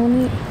burnt on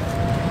it.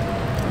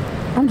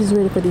 I'm just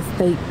ready for this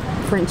steak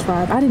french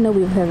fries. I didn't know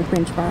we were having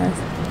french fries.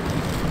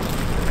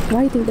 Why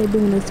do you think they're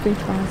doing those french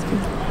fries for?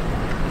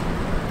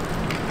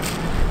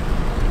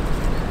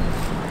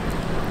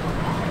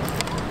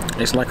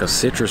 It's like a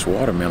citrus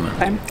watermelon.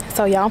 Okay.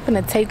 So y'all, I'm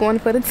finna take one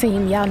for the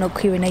team. Y'all know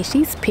Q&A,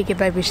 she's picky,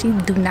 baby. She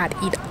do not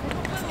eat all of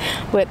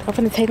this. But I'm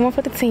finna take one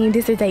for the team.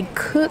 This is a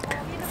cooked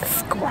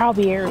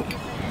strawberry.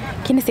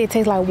 Kenny said it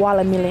tastes like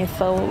watermelon,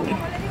 so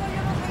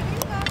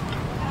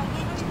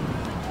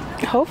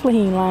hopefully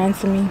he ain't lying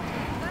to me.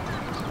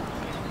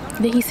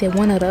 Then he said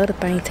one of the other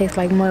things tastes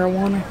like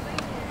marijuana.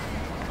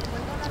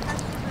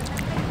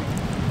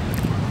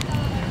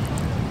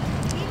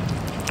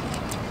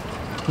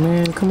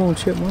 Man, come on,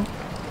 Chipmunk.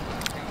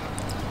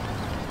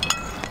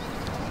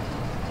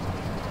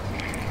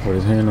 Put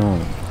his hand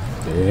on it.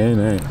 Yeah, it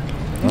ain't.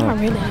 Not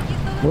really.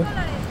 What?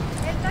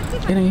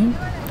 It ain't.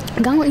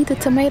 Go and eat the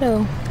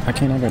tomato. I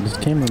can't. I got this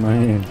camera in my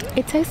hand.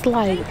 It tastes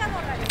like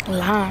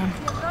lime.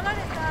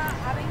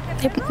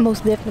 It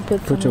most definitely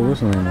put Put your lime.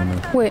 whistle in on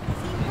there. What?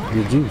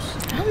 Your juice.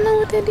 I don't know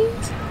what that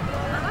is.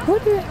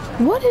 What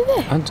is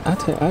that? I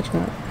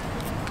tried.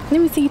 Let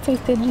me see you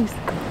taste that juice.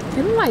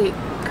 It look like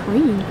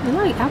cream. It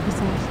look like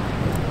applesauce.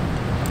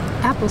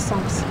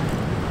 Applesauce.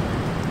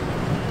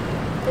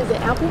 Is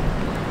it apple?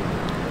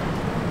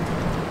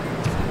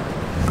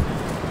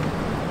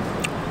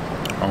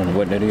 I don't know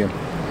what that is.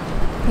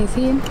 It's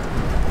hidden.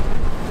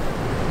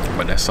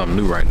 But that's something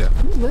new right there.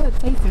 You love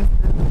tasting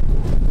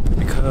stuff.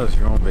 Because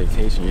you're on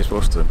vacation, you're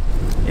supposed to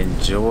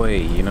enjoy,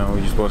 you know,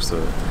 you're supposed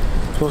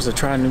to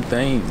try new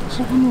things.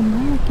 But I'm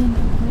American. I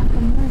like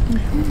American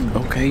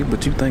food. Okay,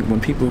 but you think when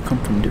people come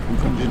from different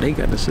countries, they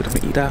got to sit up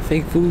and eat our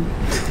fake food?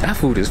 Our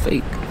food is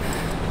fake.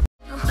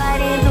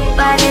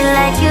 Nobody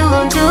like you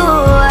do.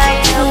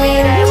 I tell me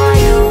that I want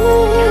you.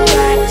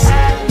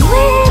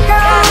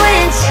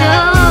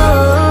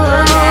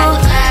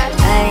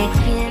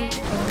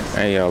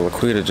 Hey y'all,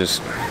 Laquita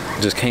just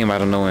came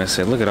out of nowhere and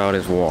said, look at all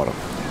this water.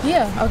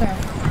 Yeah, okay.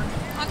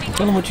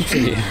 Tell them what you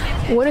said.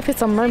 What if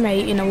it's a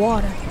mermaid in the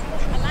water?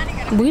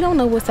 We don't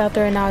know what's out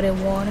there in all that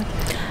water.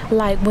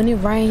 Like when it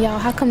rains, y'all,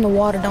 how come the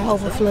water don't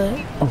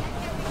overflood? Oh.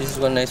 This is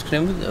one ice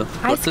cream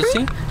Ice for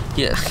cream? tasting.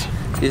 Yes.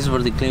 This is for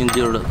the clean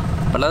your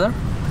paladar.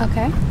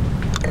 Okay.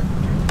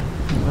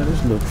 Oh,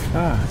 this looks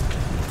fine.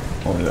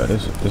 Oh yeah,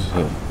 this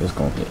hit. It's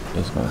gonna hit.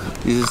 It's gonna hit.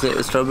 This is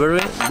the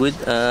strawberry with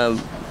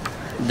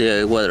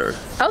the water.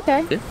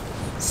 Okay. Okay.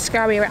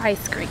 Strawberry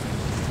ice cream.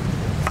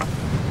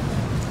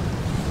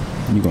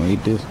 You gonna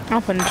eat this?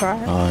 I'm finna try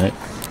it. All right.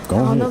 Go I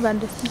don't ahead. know about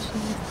this.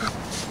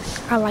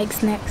 I like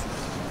snacks.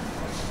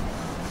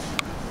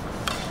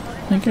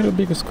 Ain't get a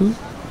bigger scoop.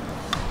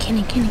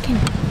 Kenny. Hold on.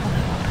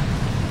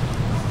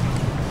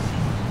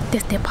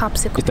 This that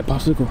popsicle. It's the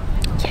popsicle.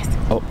 Yes.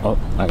 Oh,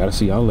 I gotta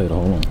see y'all later.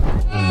 Hold on.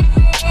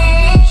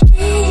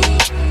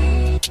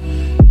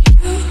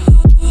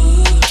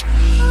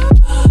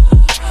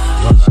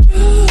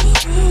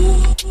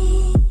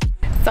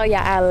 So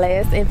yeah, our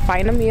last and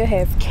final meal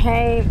has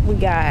came. We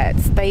got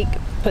steak,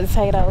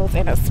 potatoes,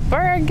 and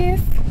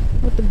asparagus.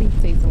 What the beef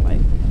tasting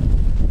like?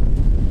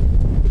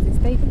 Is it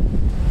steak?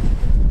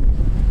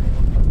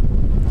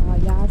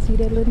 Y'all see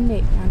that little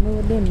neck? I know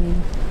what that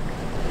means.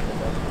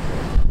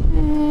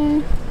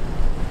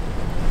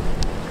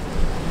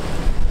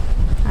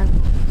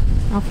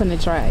 I'm finna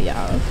try it,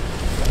 y'all.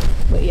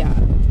 But y'all,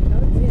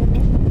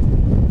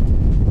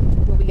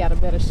 but we got a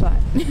better shot.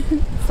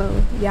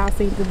 So y'all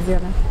see the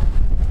dinner.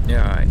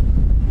 Yeah, all right.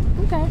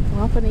 Okay,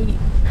 well, I'm finna eat.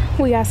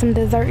 We got some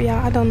dessert, y'all.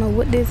 I don't know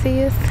what this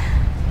is,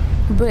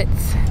 but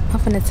I'm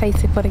finna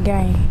taste it for the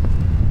game.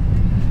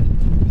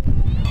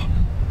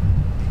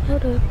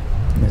 Hold up.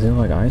 Is it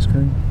like ice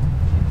cream?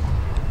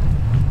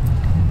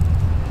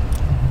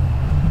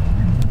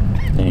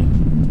 Dang.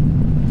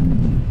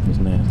 It's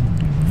nasty.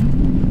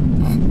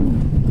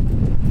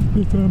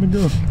 It's time to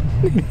go.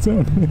 It's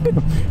time to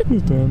go.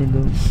 It's time to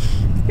go.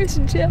 It's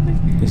jelly.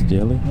 It's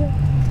jelly? Yeah.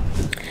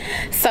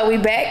 So we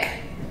back.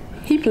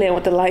 He playing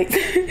with the lights.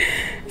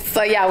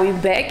 So y'all, we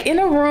back in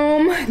the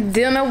room.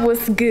 Dinner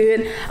was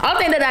good. All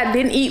thing that I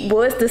didn't eat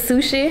was the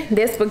sushi.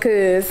 That's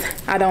because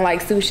I don't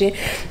like sushi.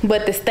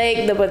 But the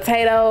steak, the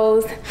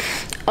potatoes,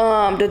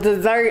 the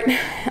dessert,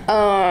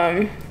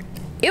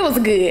 it was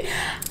good.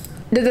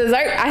 The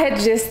dessert, I had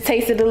just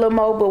tasted a little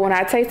more, but when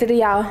I tasted it,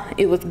 y'all,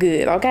 it was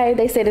good, okay?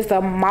 They said it's a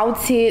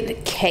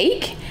malted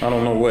cake. I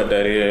don't know what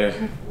that is.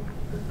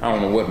 I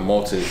don't know what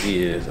malted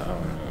is. I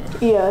don't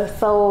know. Yeah,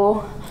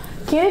 so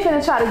Kenny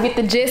finna try to get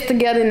the jets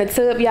together in the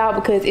tub, y'all,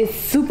 because it's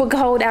super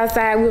cold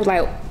outside. We was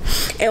like,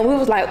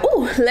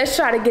 ooh, let's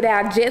try to get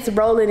our jets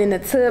rolling in the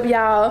tub,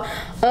 y'all.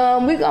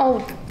 We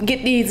gonna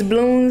get these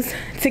balloons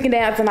ticking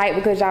down tonight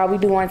because y'all, we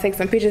do want to take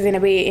some pictures in the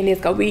bed, and it's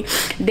gonna be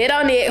dead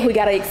on it. We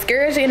got an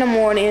excursion in the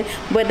morning,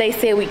 but they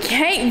said we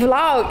can't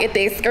vlog at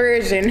the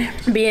excursion,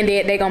 being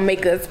that they gonna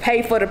make us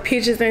pay for the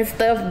pictures and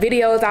stuff,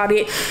 videos, all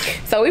that.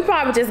 So we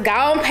probably just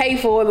gonna pay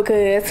for it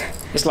because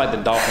It's like the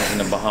dolphins in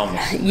the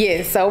Bahamas.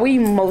 yeah, so we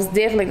most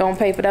definitely gonna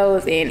pay for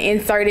those and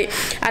insert it.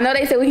 I know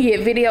they said we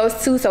can get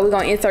videos too, so we're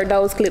gonna insert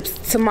those clips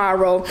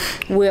tomorrow.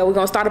 Well, we're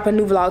gonna start up a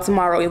new vlog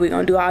tomorrow and we're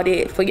gonna do all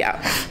that for y'all.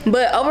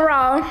 But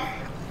overall,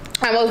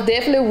 I most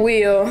definitely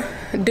will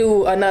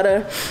do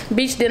another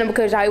beach dinner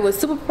because y'all, it was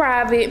super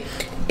private.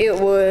 It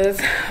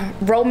was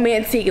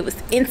romantic. It was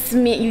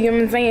intimate. You get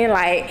what I'm saying?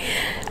 Like,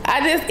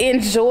 I just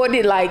enjoyed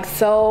it like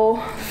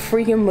so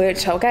freaking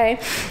much, okay?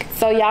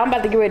 So y'all, I'm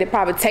about to get ready to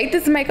probably take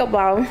this makeup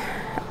off,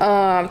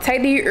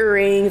 take the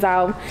earrings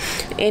off,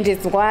 and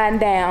just wind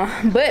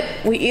down. But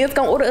we is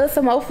gonna order us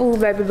some more food,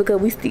 baby, because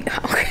we still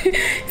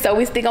so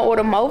we still gonna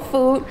order more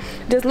food.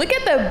 Just look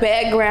at the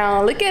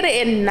background. Look at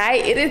it at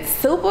night. It is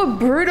super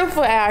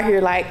beautiful out here.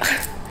 Like,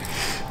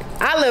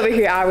 I love it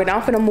here already.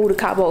 I'm finna move to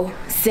Cabo,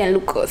 San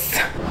Lucas.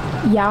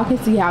 Y'all can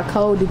see how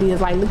cold it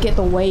is. Like, look at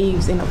the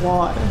waves in the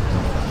water.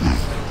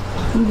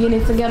 You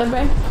getting it together,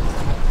 babe?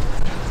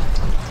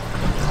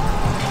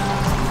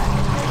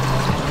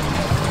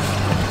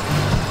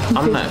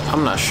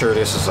 I'm not sure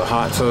this is a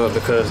hot tub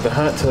because the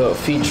hot tub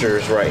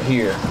features right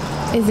here.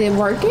 Is it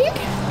working?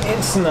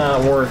 It's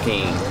not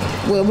working.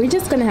 Well, we're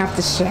just gonna have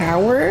to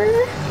shower,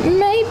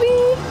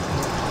 maybe.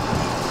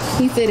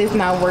 He said it's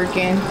not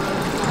working.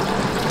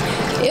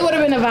 It would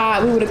have been a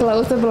vibe. We would have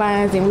closed the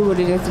blinds and we would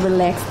have just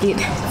relaxed it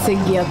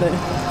together.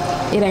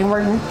 It ain't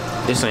working.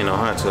 This ain't no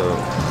hot tub.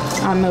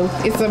 I know.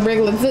 It's a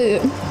regular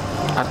tub.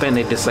 I think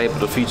they disabled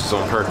the features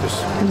on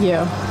purpose.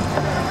 Yeah.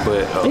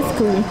 But it's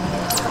cool.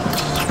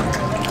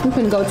 We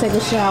finna go take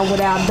a shower with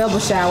our double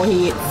shower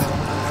heads.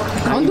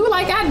 Don't do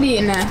like I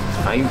did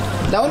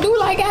now. Don't do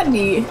like I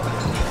did.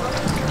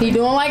 He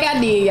doing like I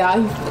did,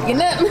 y'all.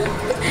 Get up.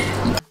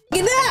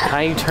 Get up. How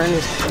you turn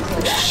this?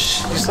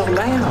 Shh, you're so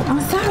loud. I'm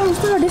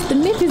sorry. This the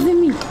Memphis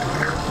in me.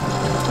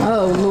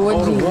 Oh, Lord.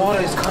 Oh, the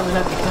water is coming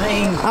up the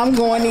thing. I'm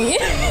going in.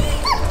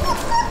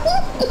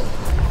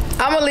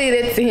 I'm gonna leave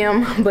it to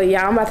him, but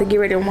y'all, I'm about to get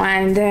ready to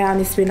wind down.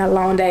 It's been a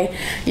long day.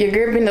 Your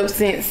girl been up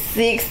since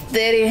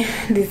 6:30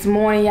 this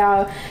morning,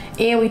 y'all,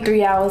 and we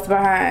 3 hours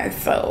behind.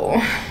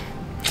 So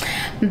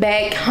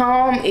back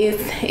home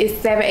it's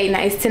 7, 8,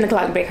 9. It's 10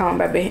 o'clock back home,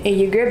 baby, and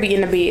your girl be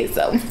in the bed.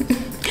 So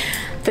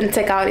finna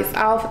take all this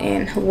off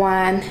and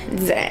wind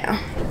down.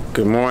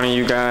 Good morning,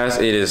 you guys.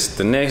 It is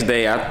the next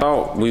day. I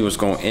thought we was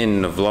gonna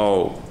end the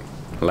vlog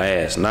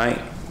last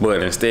night,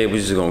 but instead we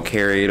just gonna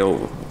carry it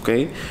over.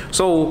 Okay,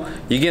 so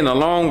you're getting a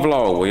long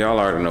vlog. Well, y'all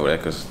already know that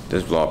because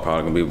this vlog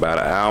probably gonna be about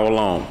an hour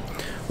long.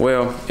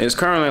 Well, it's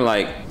currently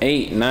like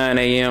 8, 9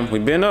 a.m.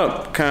 We've been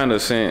up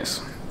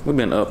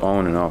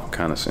on and off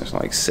kind of since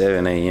like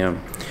 7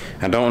 a.m.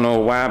 I don't know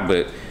why,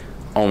 but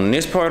on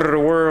this part of the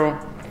world,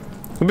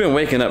 we've been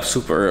waking up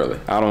super early.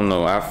 I don't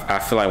know. I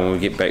feel like when we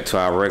get back to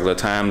our regular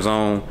time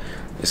zone,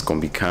 it's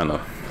gonna be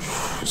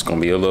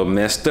a little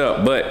messed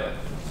up. But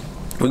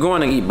we're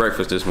going to eat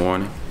breakfast this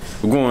morning.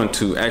 We're going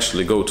to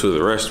actually go to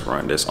the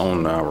restaurant that's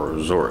on our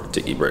resort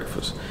to eat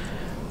breakfast.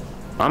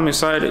 I'm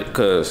excited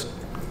because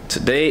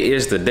today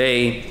is the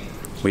day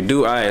we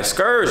do our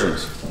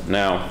excursions.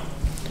 Now,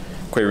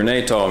 Quay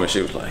Renee told me,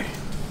 she was like,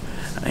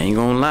 I ain't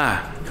gonna lie,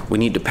 we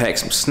need to pack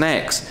some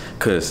snacks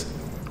because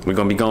we're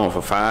gonna be gone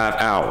for 5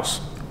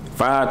 hours.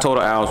 5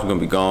 total hours we're gonna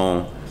be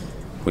gone.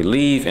 We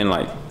leave in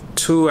like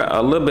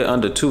a little bit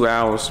under 2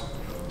 hours.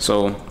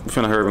 So we're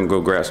finna hurry and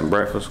go grab some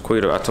breakfast.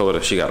 Quita, I told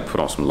her she got to put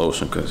on some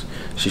lotion because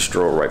she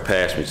strolled right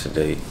past me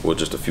today, well,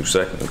 just a few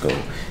seconds ago,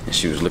 and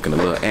she was looking a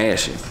little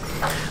ashy.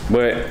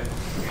 But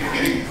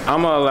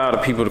I'm gonna allow the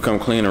people to come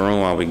clean the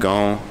room while we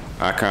gone.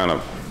 I kind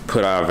of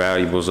put our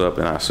valuables up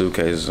in our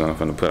suitcases. I'm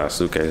gonna put our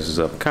suitcases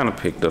up. Kind of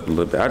picked up a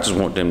little bit. I just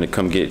want them to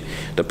come get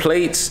the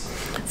plates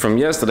from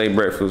yesterday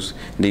breakfast,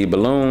 the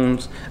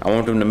balloons. I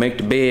want them to make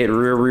the bed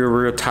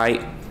real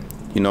tight.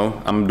 You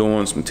know, I'm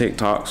doing some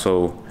TikTok,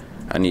 so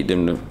I need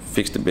them to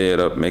fix the bed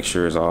up, make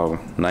sure it's all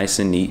nice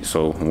and neat,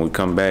 so when we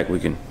come back, we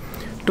can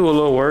do a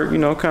little work, you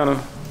know, kind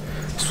of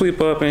sweep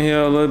up in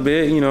here a little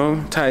bit, you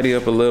know, tidy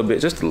up a little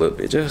bit, just a little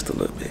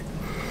bit.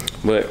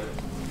 But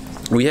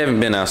we haven't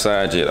been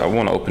outside yet. I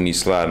want to open these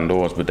sliding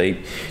doors, but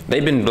they've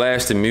been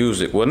blasting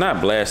music. Well,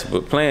 not blasting,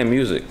 but playing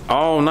music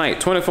all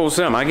night,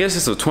 24/7. I guess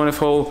it's a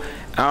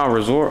 24-hour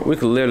resort. We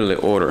could literally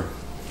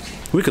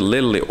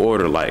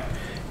order like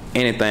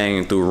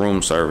anything through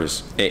room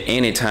service at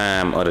any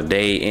time of the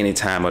day, any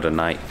time of the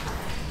night.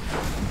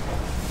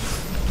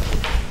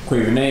 Quay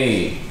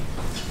Renee.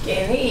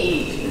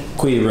 Kenny.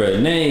 Quay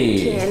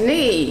Renee.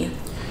 Kenny.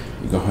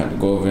 You're gonna have to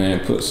go over there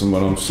and put some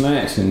of them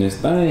snacks in this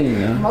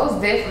thing now.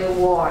 Most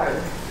definitely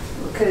water.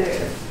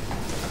 Because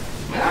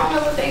I don't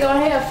know what they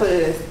gonna have for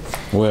us.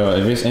 Well,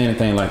 if it's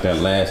anything like that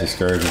last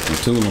excursion from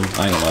Tulum,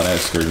 I ain't gonna lie, that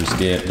excursion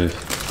scared the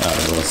out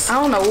of us. I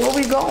don't know where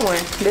we going.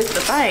 That's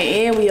the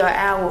thing. And we are an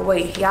hour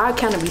away. Y'all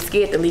kind of be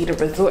scared to leave the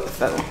resort,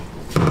 so.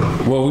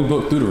 Well, we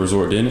booked through the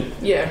resort, didn't it?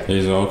 Yeah.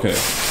 It's okay.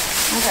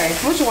 Okay,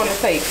 what you want to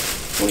take?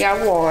 We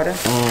got water.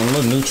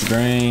 Little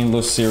Nutri-Grain,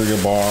 little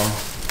cereal bar,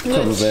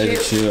 couple bag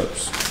of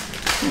chips.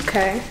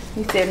 Okay.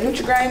 You said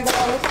Nutri-Grain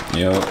bars?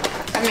 Yep.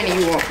 How many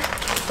you want?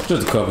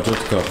 Just a couple.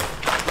 Okay.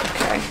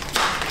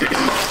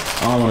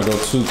 I don't want to go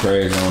too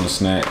crazy on the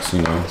snacks,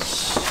 you know.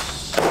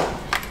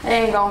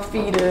 They ain't gonna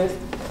feed us.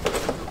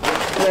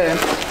 Well,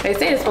 they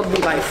say it's supposed to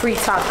be like free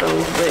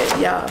tacos, but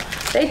y'all,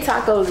 they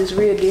tacos is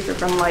real different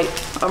from like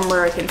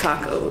American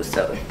tacos,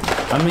 so.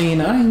 I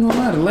mean, I ain't gonna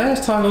lie, the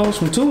last tacos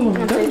from Tulum.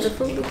 Can I take the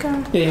food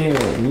come? Yeah,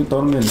 we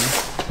throw them in there.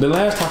 The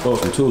last tacos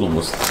from Tulum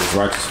was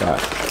righteous fire.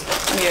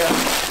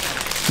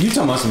 Yeah. You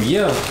talking about some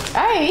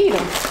I ain't eat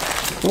them.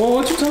 Well,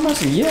 what you talking about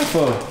some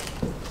for?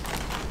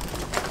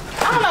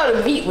 I don't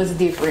know, the meat was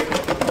different.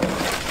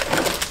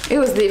 It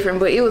was different,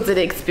 but it was an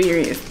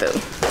experience though.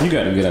 You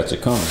gotta get out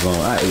your comfort zone.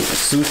 I ate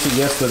sushi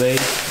yesterday.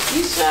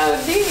 You sure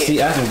did.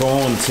 See, I can go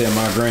on and tell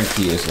my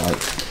grandkids,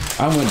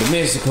 like, I went to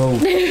Mexico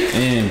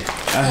and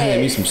I had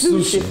me some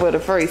sushi. For the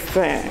first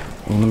time.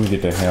 Well, let me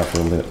get that half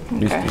of it.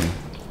 Okay.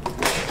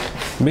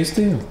 Be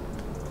still.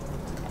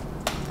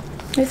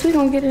 Is we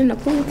gonna get in the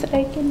pool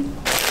today, Kenny?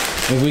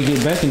 If we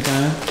get back in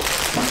time.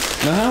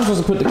 Now, how am I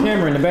supposed to put the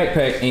camera in the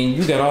backpack and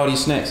you got all these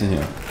snacks in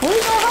here? Where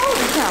you gonna hold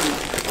the camera?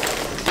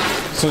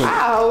 So,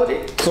 I'll hold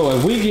it. So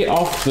if we get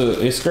off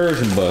the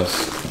excursion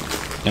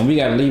bus and we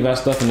gotta leave our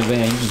stuff in the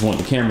van, you just want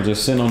the camera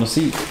just sitting on the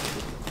seat?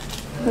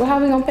 Well, how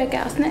we gonna pack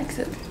our snacks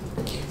up?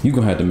 You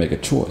gonna have to make a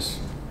choice.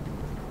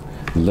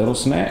 little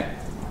snack.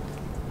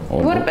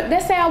 Or What about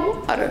that's our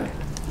water?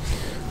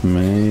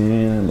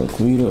 Man, look,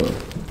 we up.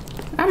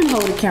 I'm gonna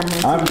hold the camera.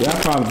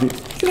 I probably be.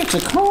 You got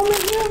your comb in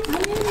here? I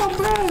need my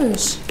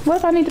brush. What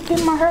if I need to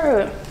pin my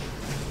hair up?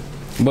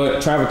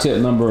 But travel tip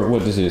number,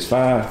 what this is,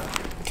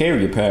 5.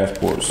 Carry your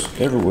passports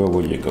everywhere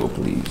where you go,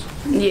 please.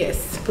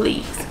 Yes,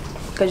 please.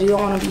 Because you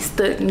don't want to be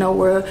stuck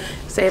nowhere.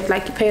 Say if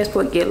like your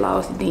passport get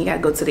lost, then you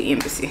gotta go to the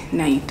embassy.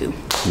 Now you do.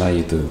 Now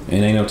you do.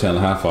 And ain't no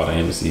telling how far the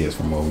embassy is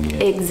from where we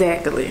at.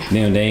 Exactly.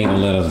 Then they ain't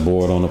gonna let us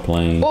board on the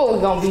plane. Oh,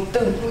 we're gonna be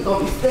through. We're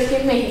gonna be stuck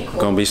in Mexico.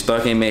 Gonna be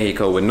stuck in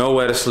Mexico with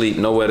nowhere to sleep,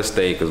 nowhere to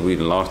stay because we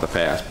lost our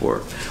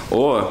passport.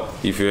 Or,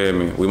 you feel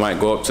me, we might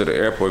go up to the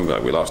airport and be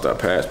like, we lost our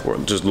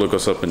passport. Just look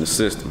us up in the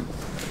system.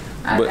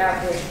 I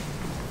got it.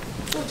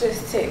 We'll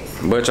just text.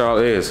 But y'all,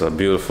 it is a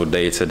beautiful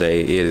day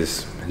today. It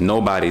is,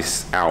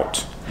 nobody's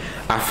out.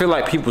 I feel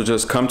like people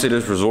just come to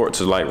this resort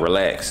to like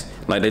relax.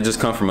 Like they just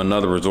come from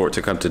another resort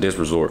to come to this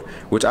resort.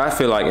 Which I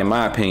feel like, in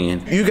my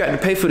opinion, you got to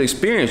pay for the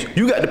experience.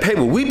 You got to pay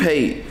what we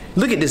paid.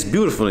 Look at this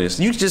beautifulness.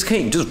 You just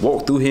can't just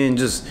walk through here and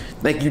just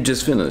think you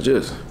just finna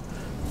just,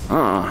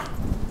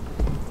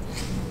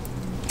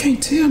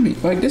 Can't tell me.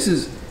 Like this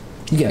is,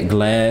 you got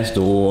glass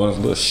doors,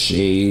 little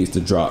shades to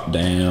drop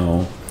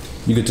down.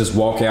 You could just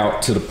walk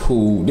out to the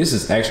pool. This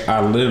is actually, I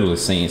literally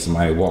seen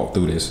somebody walk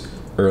through this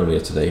earlier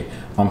today.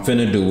 I'm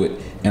finna do it,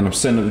 and I'm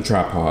setting up the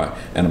tripod,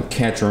 and I'm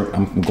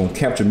gonna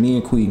capture me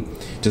and Queen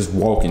just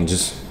walking,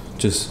 just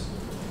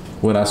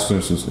without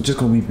swimsuits. It's just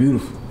gonna be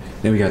beautiful.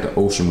 Then we got the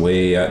ocean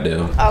way out there.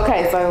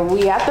 Okay, so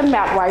we got the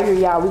map right here,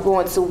 y'all. We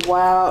going to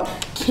Wild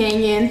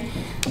Canyon.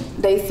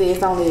 They say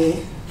it's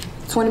only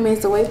 20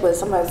 minutes away,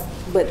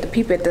 but the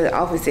people at the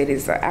office said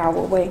it's an hour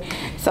away.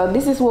 So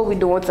this is what we're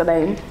doing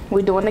today.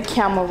 We're doing the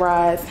camel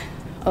rides.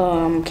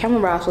 Camel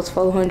rides was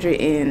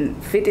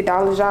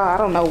 $450, y'all. I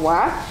don't know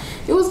why.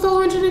 It was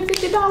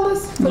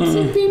 $450 for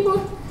 2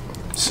 people.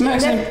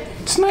 Snacks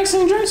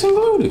and drinks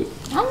included.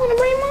 I want to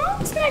bring my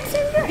own snacks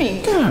and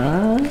drinks.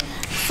 God.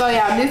 So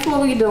y'all, this is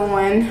what we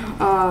doing.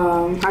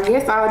 I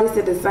guess all this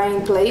at the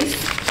same place,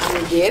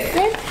 I'm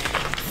guessing.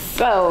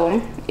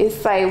 So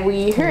it's like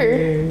we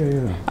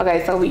here. Yeah.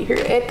 Okay, so we here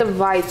at the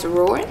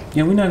Viceroy.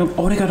 Yeah, we not gonna,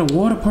 oh, they got a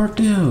water park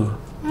there.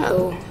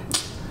 Oh.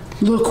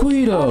 Look,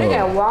 Quito. Oh, they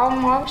got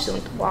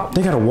Walmart.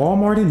 They got a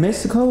Walmart in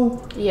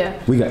Mexico? Yeah.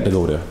 We got to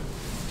go there.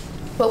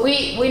 But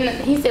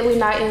he said we're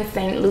not in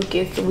St.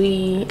 Lucas.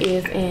 We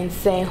is in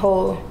San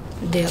Jose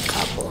del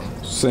Cabo.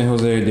 San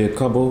Jose del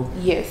Cabo?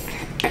 Yes.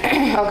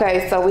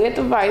 Okay, so we at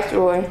the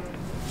Viceroy.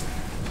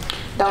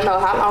 Don't know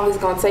how long it's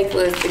gonna take for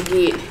us to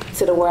get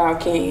to the Wild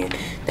Canyon.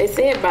 They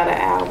said about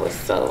an hour,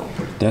 so.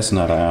 That's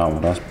not an hour.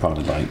 That's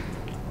probably like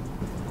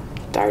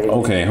 30.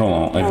 Okay,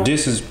 hold on. If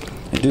this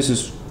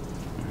is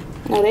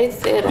no, they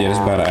said yeah, it's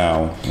about an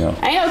hour. Yeah.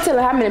 I ain't no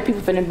telling how many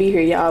people finna be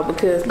here, y'all,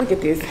 because look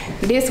at this.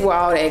 This is where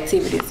all the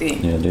activities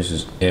in. Yeah, this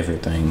is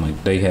everything.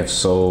 Like they have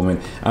so many.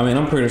 I mean,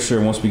 I'm pretty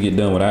sure once we get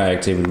done with our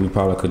activity, we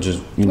probably could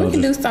just, you know, we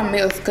can do something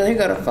else, because here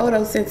go the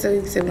photo center.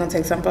 You said we're gonna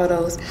take some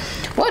photos.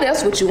 What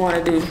else would you want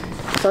to do?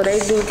 So they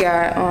do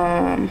got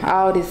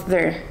all this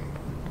there.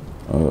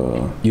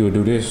 You would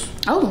do this?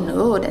 Oh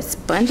no, that's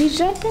bungee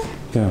jumping?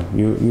 Yeah,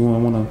 you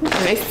wanna?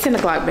 It's 10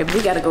 o'clock, baby.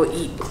 We gotta go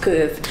eat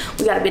because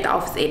we gotta be at the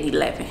office at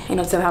 11. Ain't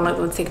no telling how long it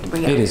will take to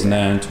bring out. It is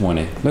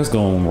 9:20. Let's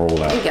go and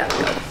roll out. We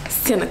gotta go.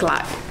 It's 10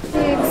 o'clock.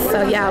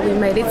 So y'all, we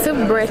made it to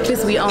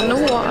breakfast. We on the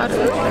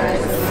water.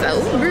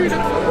 So beautiful.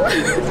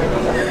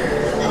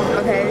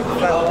 Okay,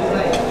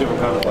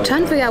 so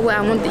trying to figure out what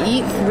I want to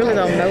eat. Really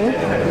don't know.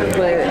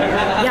 But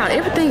y'all,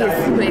 everything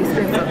is super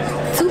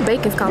expensive. 2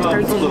 bacons cost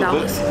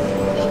 $13.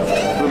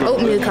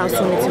 Oatmeal costs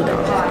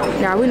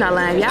 $22. Now we're not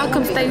lying. Y'all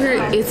come stay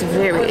here. It's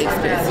very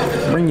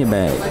expensive. Bring your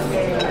bag.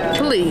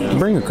 Please.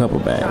 Bring a couple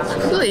bags.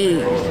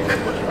 Please.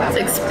 It's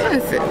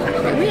expensive.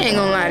 We ain't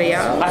gonna lie to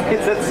y'all.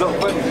 That's so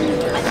funny.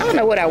 I don't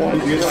know what I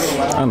want.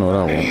 I know what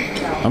I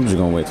want. I'm just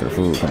gonna wait till the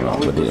food comes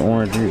out. But the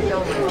orange juice,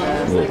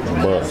 look,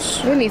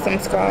 bust. We need some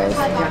straws.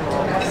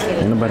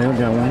 Anybody else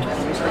got one?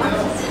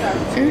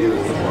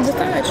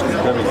 Besides you.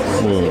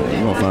 Well,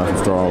 we're gonna find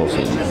some straws.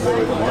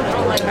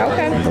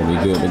 Okay. It's gonna be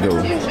good to go.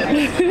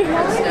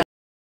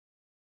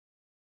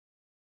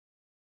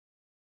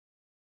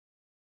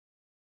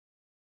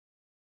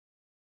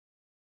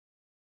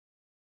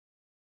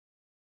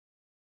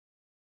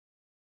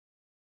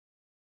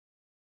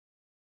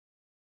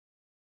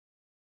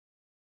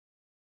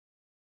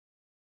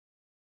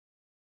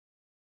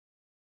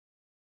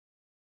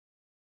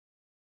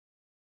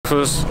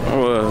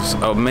 Was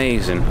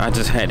amazing. I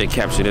just had to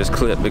capture this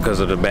clip because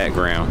of the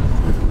background.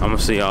 I'm gonna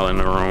see y'all in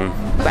the room.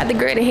 About to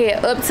get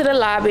head up to the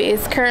lobby.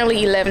 It's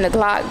currently 11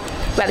 o'clock.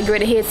 About to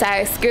get head to our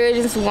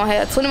excursions. We're gonna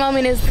have 20 more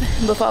minutes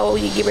before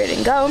we get ready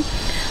to go.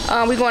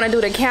 We're gonna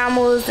do the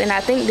camels, and I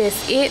think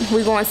that's it.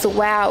 We're going to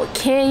Wild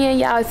Canyon,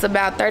 y'all. It's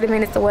about 30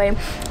 minutes away.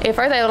 At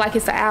first I was like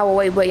it's an hour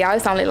away, but y'all,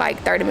 it's only like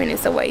 30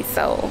 minutes away.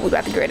 So we're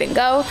about to get ready to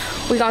go.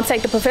 We're gonna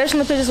take the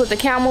professional pictures with the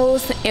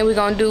camels, and we're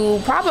gonna do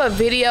probably a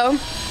video.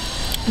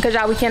 Because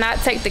y'all, we cannot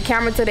take the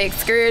camera to the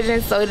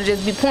excursion, so it'll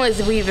just be pointless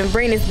if we even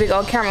bring this big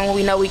old camera when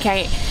we know we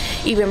can't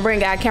even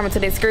bring our camera to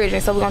the excursion.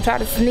 So we're gonna try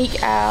to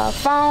sneak our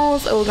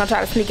phones, or we're gonna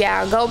try to sneak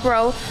our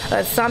GoPro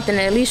or something,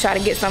 and at least try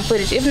to get some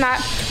footage. If not,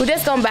 we're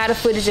just gonna buy the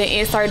footage and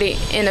insert it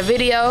in a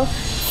video.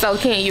 So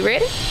Ken, you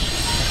ready?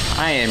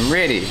 I am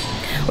ready.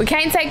 We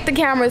can't take the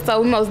camera,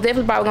 so we most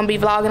definitely probably gonna be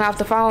vlogging off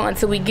the phone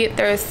until we get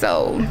there.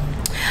 So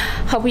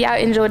hope y'all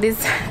enjoy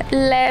this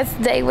last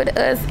day with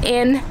us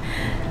in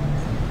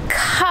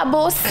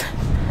Cabo.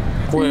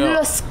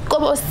 Los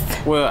Cabos.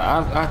 Well,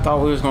 I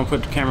thought we was gonna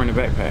put the camera in the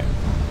backpack.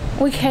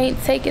 We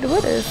can't take it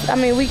with us. I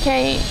mean, we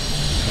can't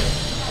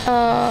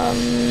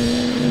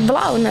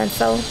vlog none,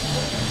 so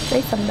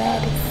they some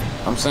baddies.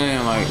 I'm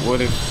saying, like, what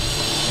if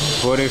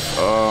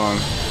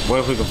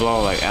we could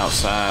vlog like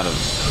outside of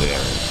the area?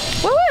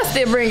 Well, we'll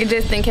still bring it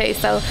just in case.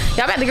 So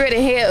y'all about to get ready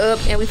to head up,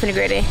 and we finna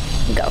get ready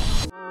to go.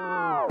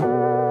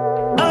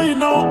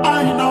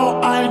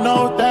 I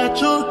know that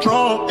you're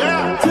drunk.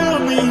 Yeah. Tell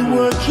me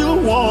what you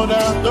want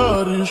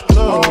after this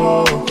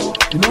club.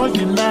 You know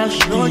you're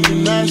nasty.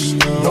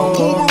 Don't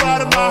move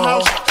out of my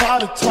house,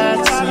 call a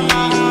taxi.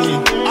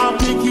 I'm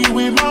picky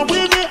with my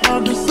women,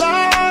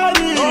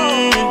 undecided.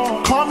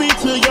 Call me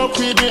to your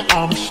crib and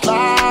I'm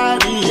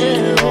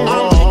sliding.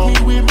 I'm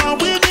picky with my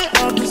women,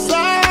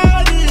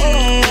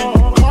 undecided.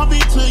 Call me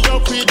to your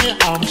crib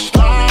and I'm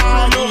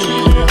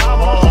sliding.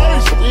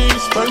 First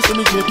things first, let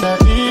me get that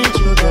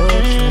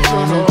introduction.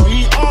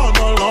 We on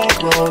the long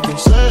road and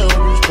sell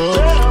this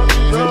stuff.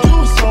 You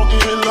was so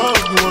in love,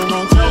 you were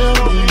gonna tell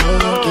me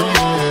nothing.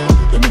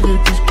 Let me get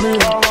this clear,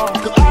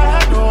 cause I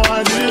had no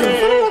idea.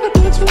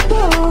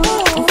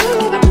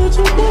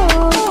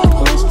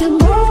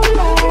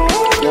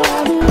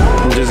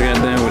 We just got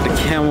done with the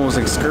Camel's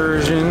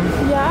excursion.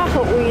 Yeah, I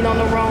hope we ain't on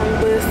the wrong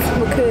bus,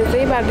 because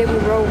everybody that we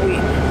rode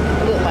with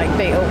look like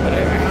they over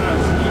there.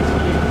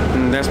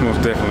 That's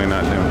most definitely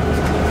not them.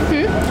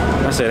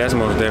 I said that's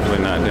most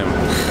definitely not them.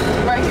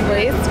 Right, but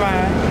it's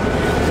fine.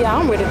 Yeah,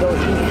 I'm ready to go eat.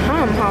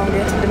 I'm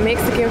hungry. The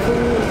Mexican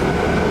food,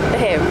 they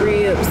had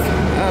ribs.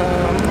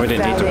 We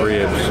didn't eat the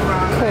ribs.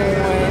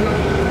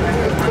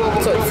 Corn,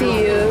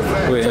 tortillas.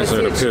 We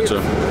answered the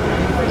picture.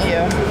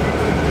 Yeah.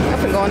 I'm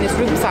gonna go on this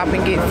rooftop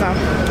and get some.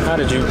 How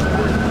did you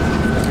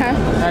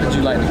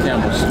like the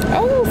Camels?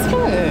 Oh, it was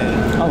fun.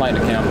 I like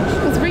the Camels.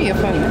 It was real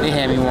fun. They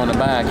had me want to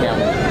buy a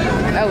Camel.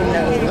 Oh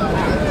no.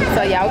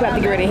 So y'all about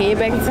to get ready to head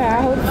back to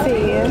our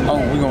hotel. Oh,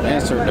 we're gonna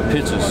insert the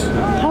pictures.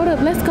 Hold up,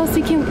 let's go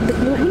see Kim.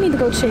 We need to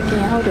go check in.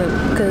 Hold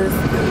up, cause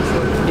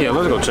yeah,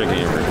 let's go check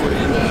in real quick.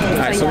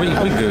 Alright, so we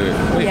good.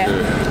 We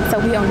good. So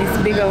we on this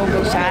big old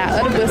bus.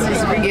 Our other bus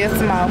was real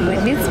small,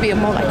 but this feel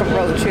more like a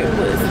road trip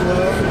bus.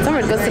 So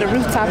I'm gonna go to the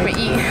rooftop and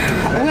eat.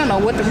 We don't know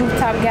what the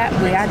rooftop got,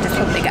 but I just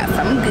hope they got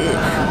something good.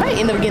 Might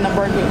end up getting a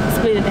burger,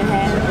 split it in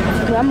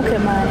half. Cause I'm gonna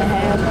cut mine in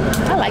half.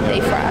 I like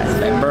they fries.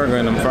 That burger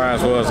and them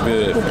fries was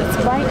good. With the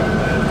Sprite.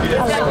 I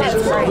like that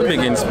Sprite. We been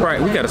getting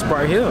Sprite. We got a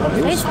Sprite here.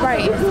 That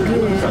Sprite is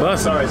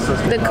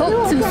good. The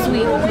Coke too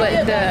sweet,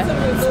 but the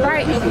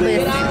Sprite,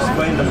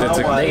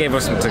 listen. They gave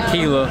us some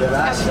tequila.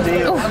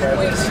 Ooh,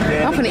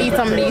 I'm gonna eat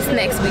some of these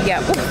snacks we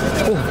got.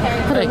 Ooh.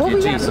 Thank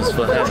you, Jesus,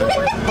 for having me.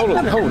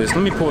 Hold this.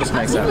 Let me pull the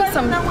snacks out.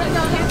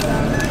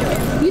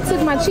 You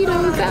took my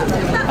Cheetos out.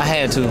 I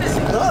had to.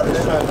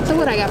 So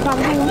what I got?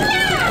 Popcorn?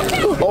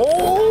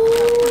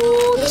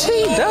 Oh,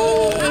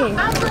 Cheetos.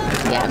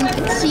 Yeah,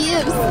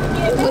 chips.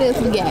 What else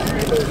we got?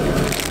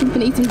 You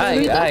can eat some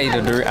Doritos? I eat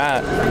the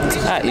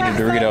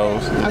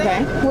Doritos. Okay.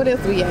 What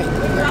else we got?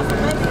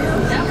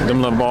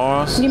 Them little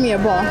bars. Give me a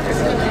bar.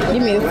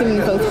 Give me a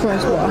Cinnamon Toast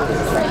Crunch bar.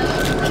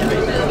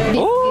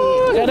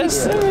 Oh, that is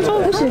Cinnamon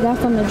Toast. We should have got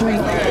something to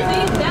drink.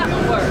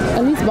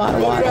 At least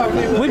bottled water.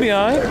 We be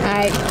alright.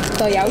 Alright,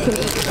 so y'all we can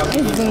eat.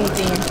 It's Zoom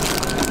then.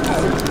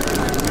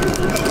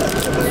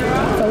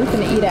 So we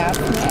finna eat our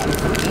snacks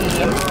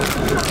and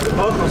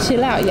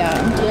chill out,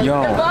 y'all.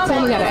 Yo, So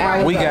we got an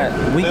hour. we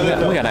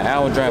got an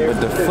hour drive, but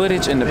the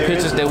footage and the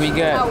pictures that we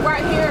got.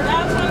 Right here.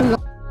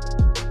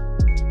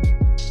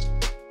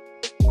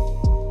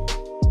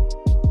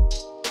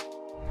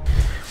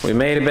 We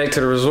made it back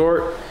to the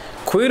resort.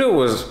 Quita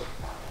was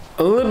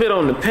a little bit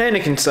on the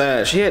panicking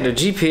side. She had the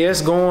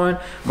GPS going,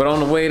 but on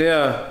the way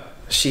there,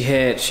 she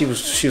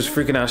was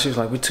freaking out. She was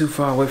like, "We're too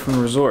far away from the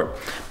resort."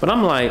 But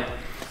I'm like,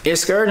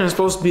 excursion is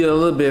supposed to be a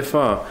little bit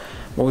far.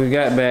 When we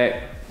got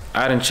back,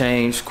 I done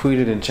changed.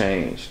 Quita done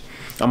changed.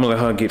 I'm gonna let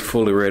her get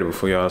fully ready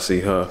before y'all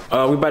see her.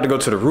 We about to go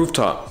to the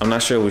rooftop. I'm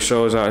not sure what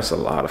shows out. It's a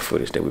lot of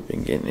footage that we've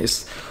been getting.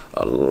 It's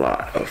a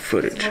lot of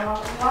footage.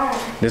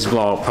 This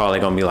vlog probably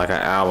gonna be like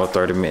an hour,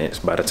 30 minutes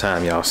by the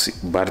time y'all see,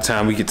 by the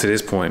time we get to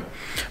this point.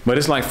 But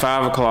it's like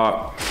 5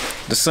 o'clock.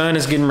 The sun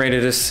is getting ready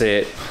to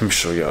set. Let me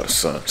show y'all the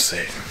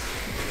sunset.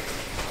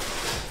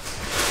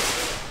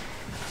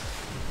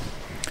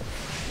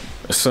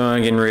 The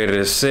sun getting ready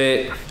to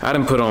set. I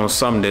done put on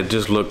something that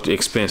just looked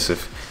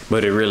expensive,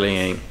 but it really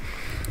ain't.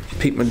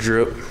 Peep my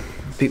drip,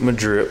 peep my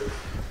drip.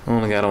 I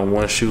only got on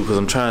one shoe because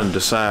I'm trying to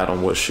decide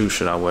on what shoe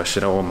should I wear.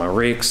 Should I wear my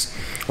Ricks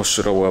or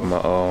should I wear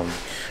my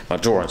my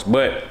Jordans?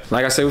 But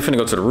like I said, we finna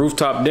go to the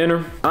rooftop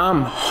dinner.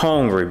 I'm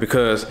hungry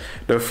because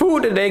the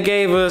food that they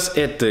gave us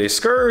at the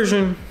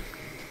excursion,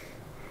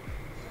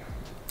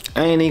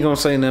 I ain't even gonna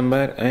say nothing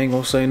about it. I ain't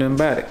gonna say nothing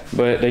about it.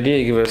 But they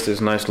did give us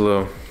this nice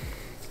little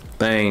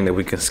thing that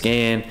we can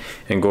scan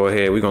and go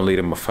ahead. We're gonna leave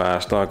them a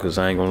 5-star because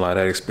I ain't gonna lie,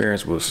 that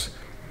experience was.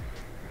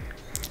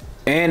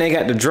 And they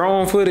got the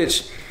drone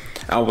footage.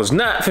 I was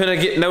not finna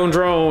get no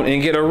drone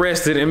and get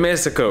arrested in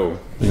Mexico.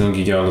 We're gonna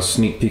give y'all a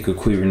sneak peek of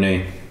Queen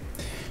Renee.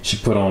 She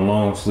put on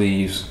long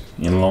sleeves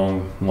and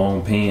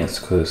long pants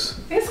because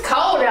it's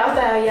cold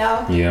outside,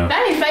 y'all. Yeah.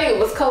 I didn't think it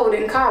was cold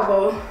in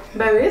Cabo,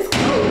 baby. It's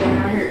cold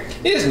down here.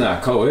 it's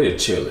not cold,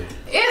 it's chilly.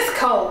 It's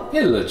cold.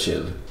 It's a little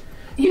chilly.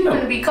 You're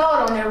gonna be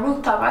cold on that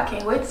rooftop. I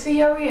can't wait to see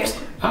your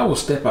reaction. I will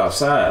step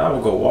outside. I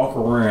will go walk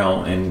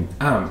around, and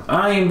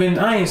I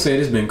ain't said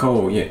it's been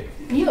cold yet.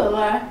 You a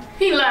lie.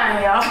 He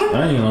lying, y'all.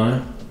 I ain't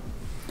lying.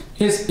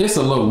 It's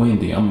a little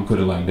windy. I'm gonna put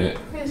it like that.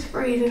 It's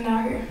freezing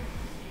out here.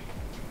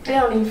 It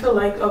don't even feel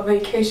like a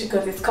vacation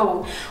because it's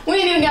cold. We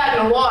ain't even got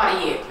in the water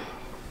yet.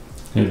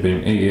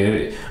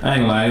 I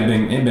ain't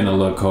lying. It been a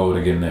little cold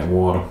to get in that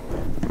water.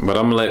 But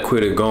I'm gonna let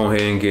Quitter go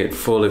ahead and get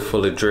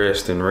fully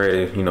dressed and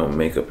ready. You know,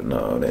 makeup and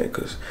all that,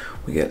 cause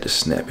we got to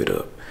snap it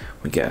up.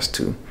 We got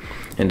to.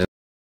 And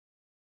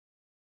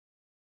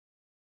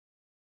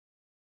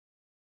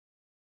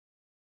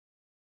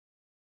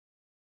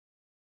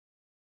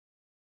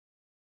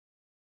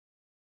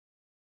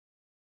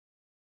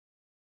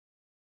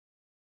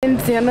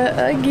dinner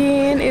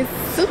again. It's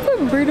super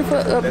beautiful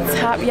up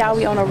top, y'all.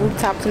 We on a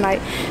rooftop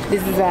tonight.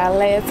 This is our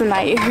last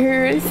night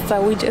here,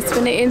 so we just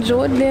finna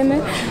enjoy dinner.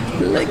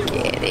 Look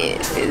at it.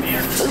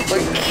 It's super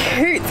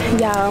cute,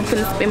 y'all. I'm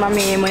finna spend my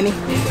man money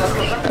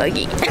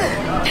again.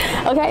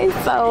 Okay,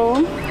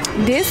 so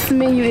this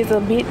menu is a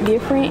bit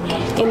different.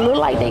 It look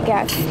like they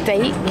got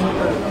steak.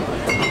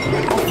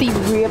 I see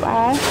rib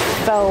eye.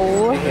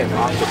 So and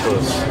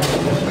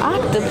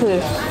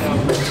octopus.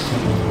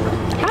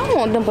 I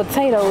want them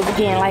potatoes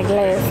again like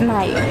last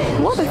night.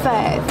 What a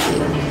size.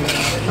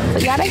 So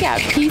y'all, they got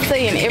pizza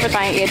and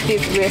everything at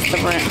this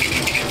restaurant.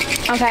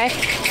 Okay,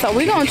 so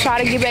we're gonna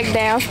try to get back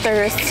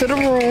downstairs to the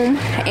room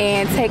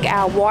and take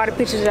our water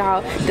pictures,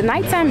 y'all. The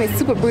nighttime is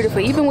super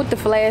beautiful. Even with the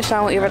flash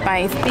on,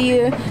 everything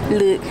still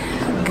look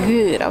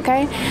good,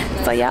 okay?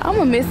 So y'all, I'm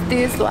gonna miss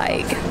this.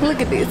 Like,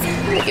 look at this.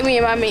 Look at me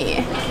and my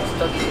man.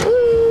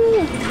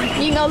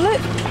 Ooh, you know,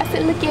 look. I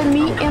said, look at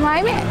me and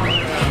my man.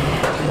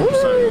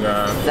 Ooh,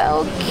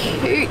 so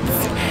cute.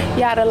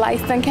 Y'all, the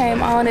lights done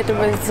came on at the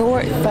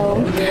resort, so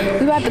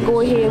we about to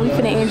go ahead. We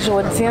finna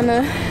enjoy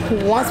dinner.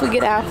 Once we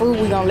get our food,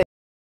 we gonna let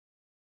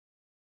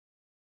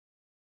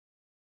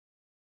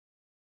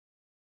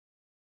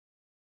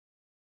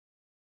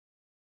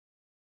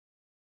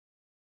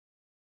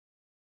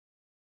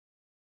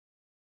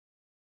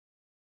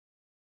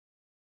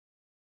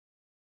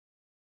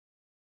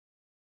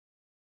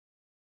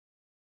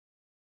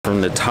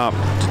from the top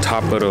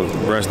of the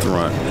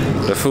restaurant,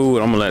 the food,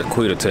 I'm gonna let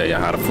Quita tell you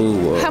how the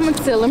food was. how much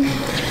tell him?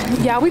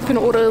 Y'all, we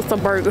finna order us a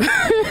burger.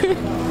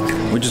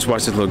 We just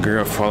watched this little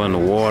girl fall in the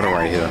water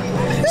right here.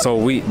 So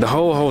the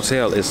whole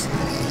hotel is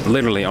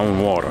literally on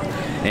water.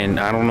 And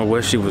I don't know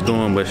what she was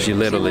doing, but she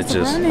literally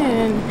just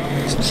running.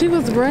 She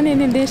was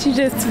running and then she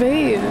just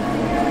fell.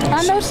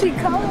 I know she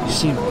cold.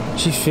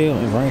 She fell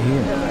right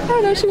here.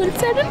 I know she would have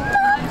said it.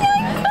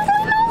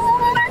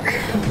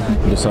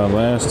 It's our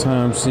last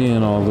time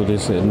seeing all of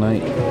this at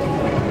night.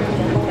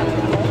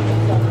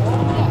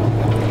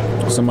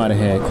 Somebody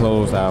had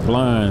closed our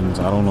blinds.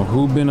 I don't know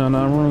who been in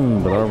our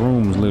room, but our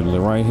room is literally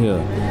right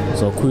here.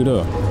 So quit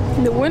up.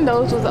 The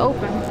windows was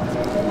open.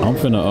 I'm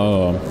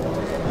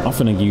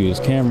finna give you this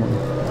camera,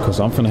 cause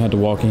I'm finna have to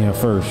walk in here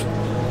first.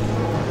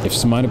 If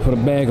somebody put a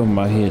bag on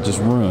my head, just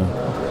run.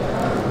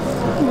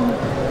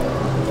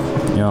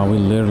 Y'all, we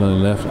literally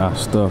left our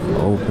stuff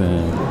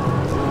open.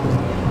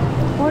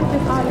 What if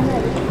it's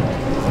automatic?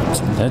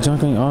 That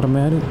junk ain't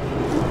automatic.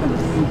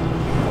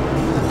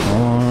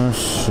 Oh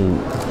shoot.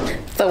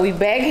 So we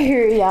back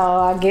here,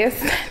 y'all. I guess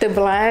the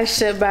blind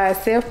shut by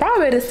itself,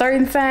 probably at a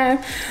certain time.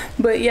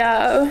 But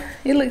y'all,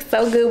 it looks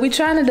so good. We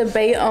trying to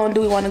debate on,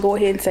 do we want to go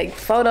ahead and take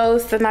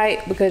photos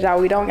tonight? Because y'all,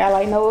 we don't got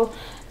like no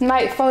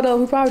night photo.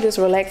 We probably just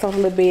relax on the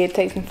little bed,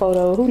 take some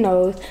photos. Who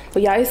knows?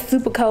 But y'all, it's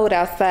super cold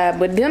outside.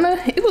 But dinner,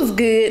 it was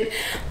good.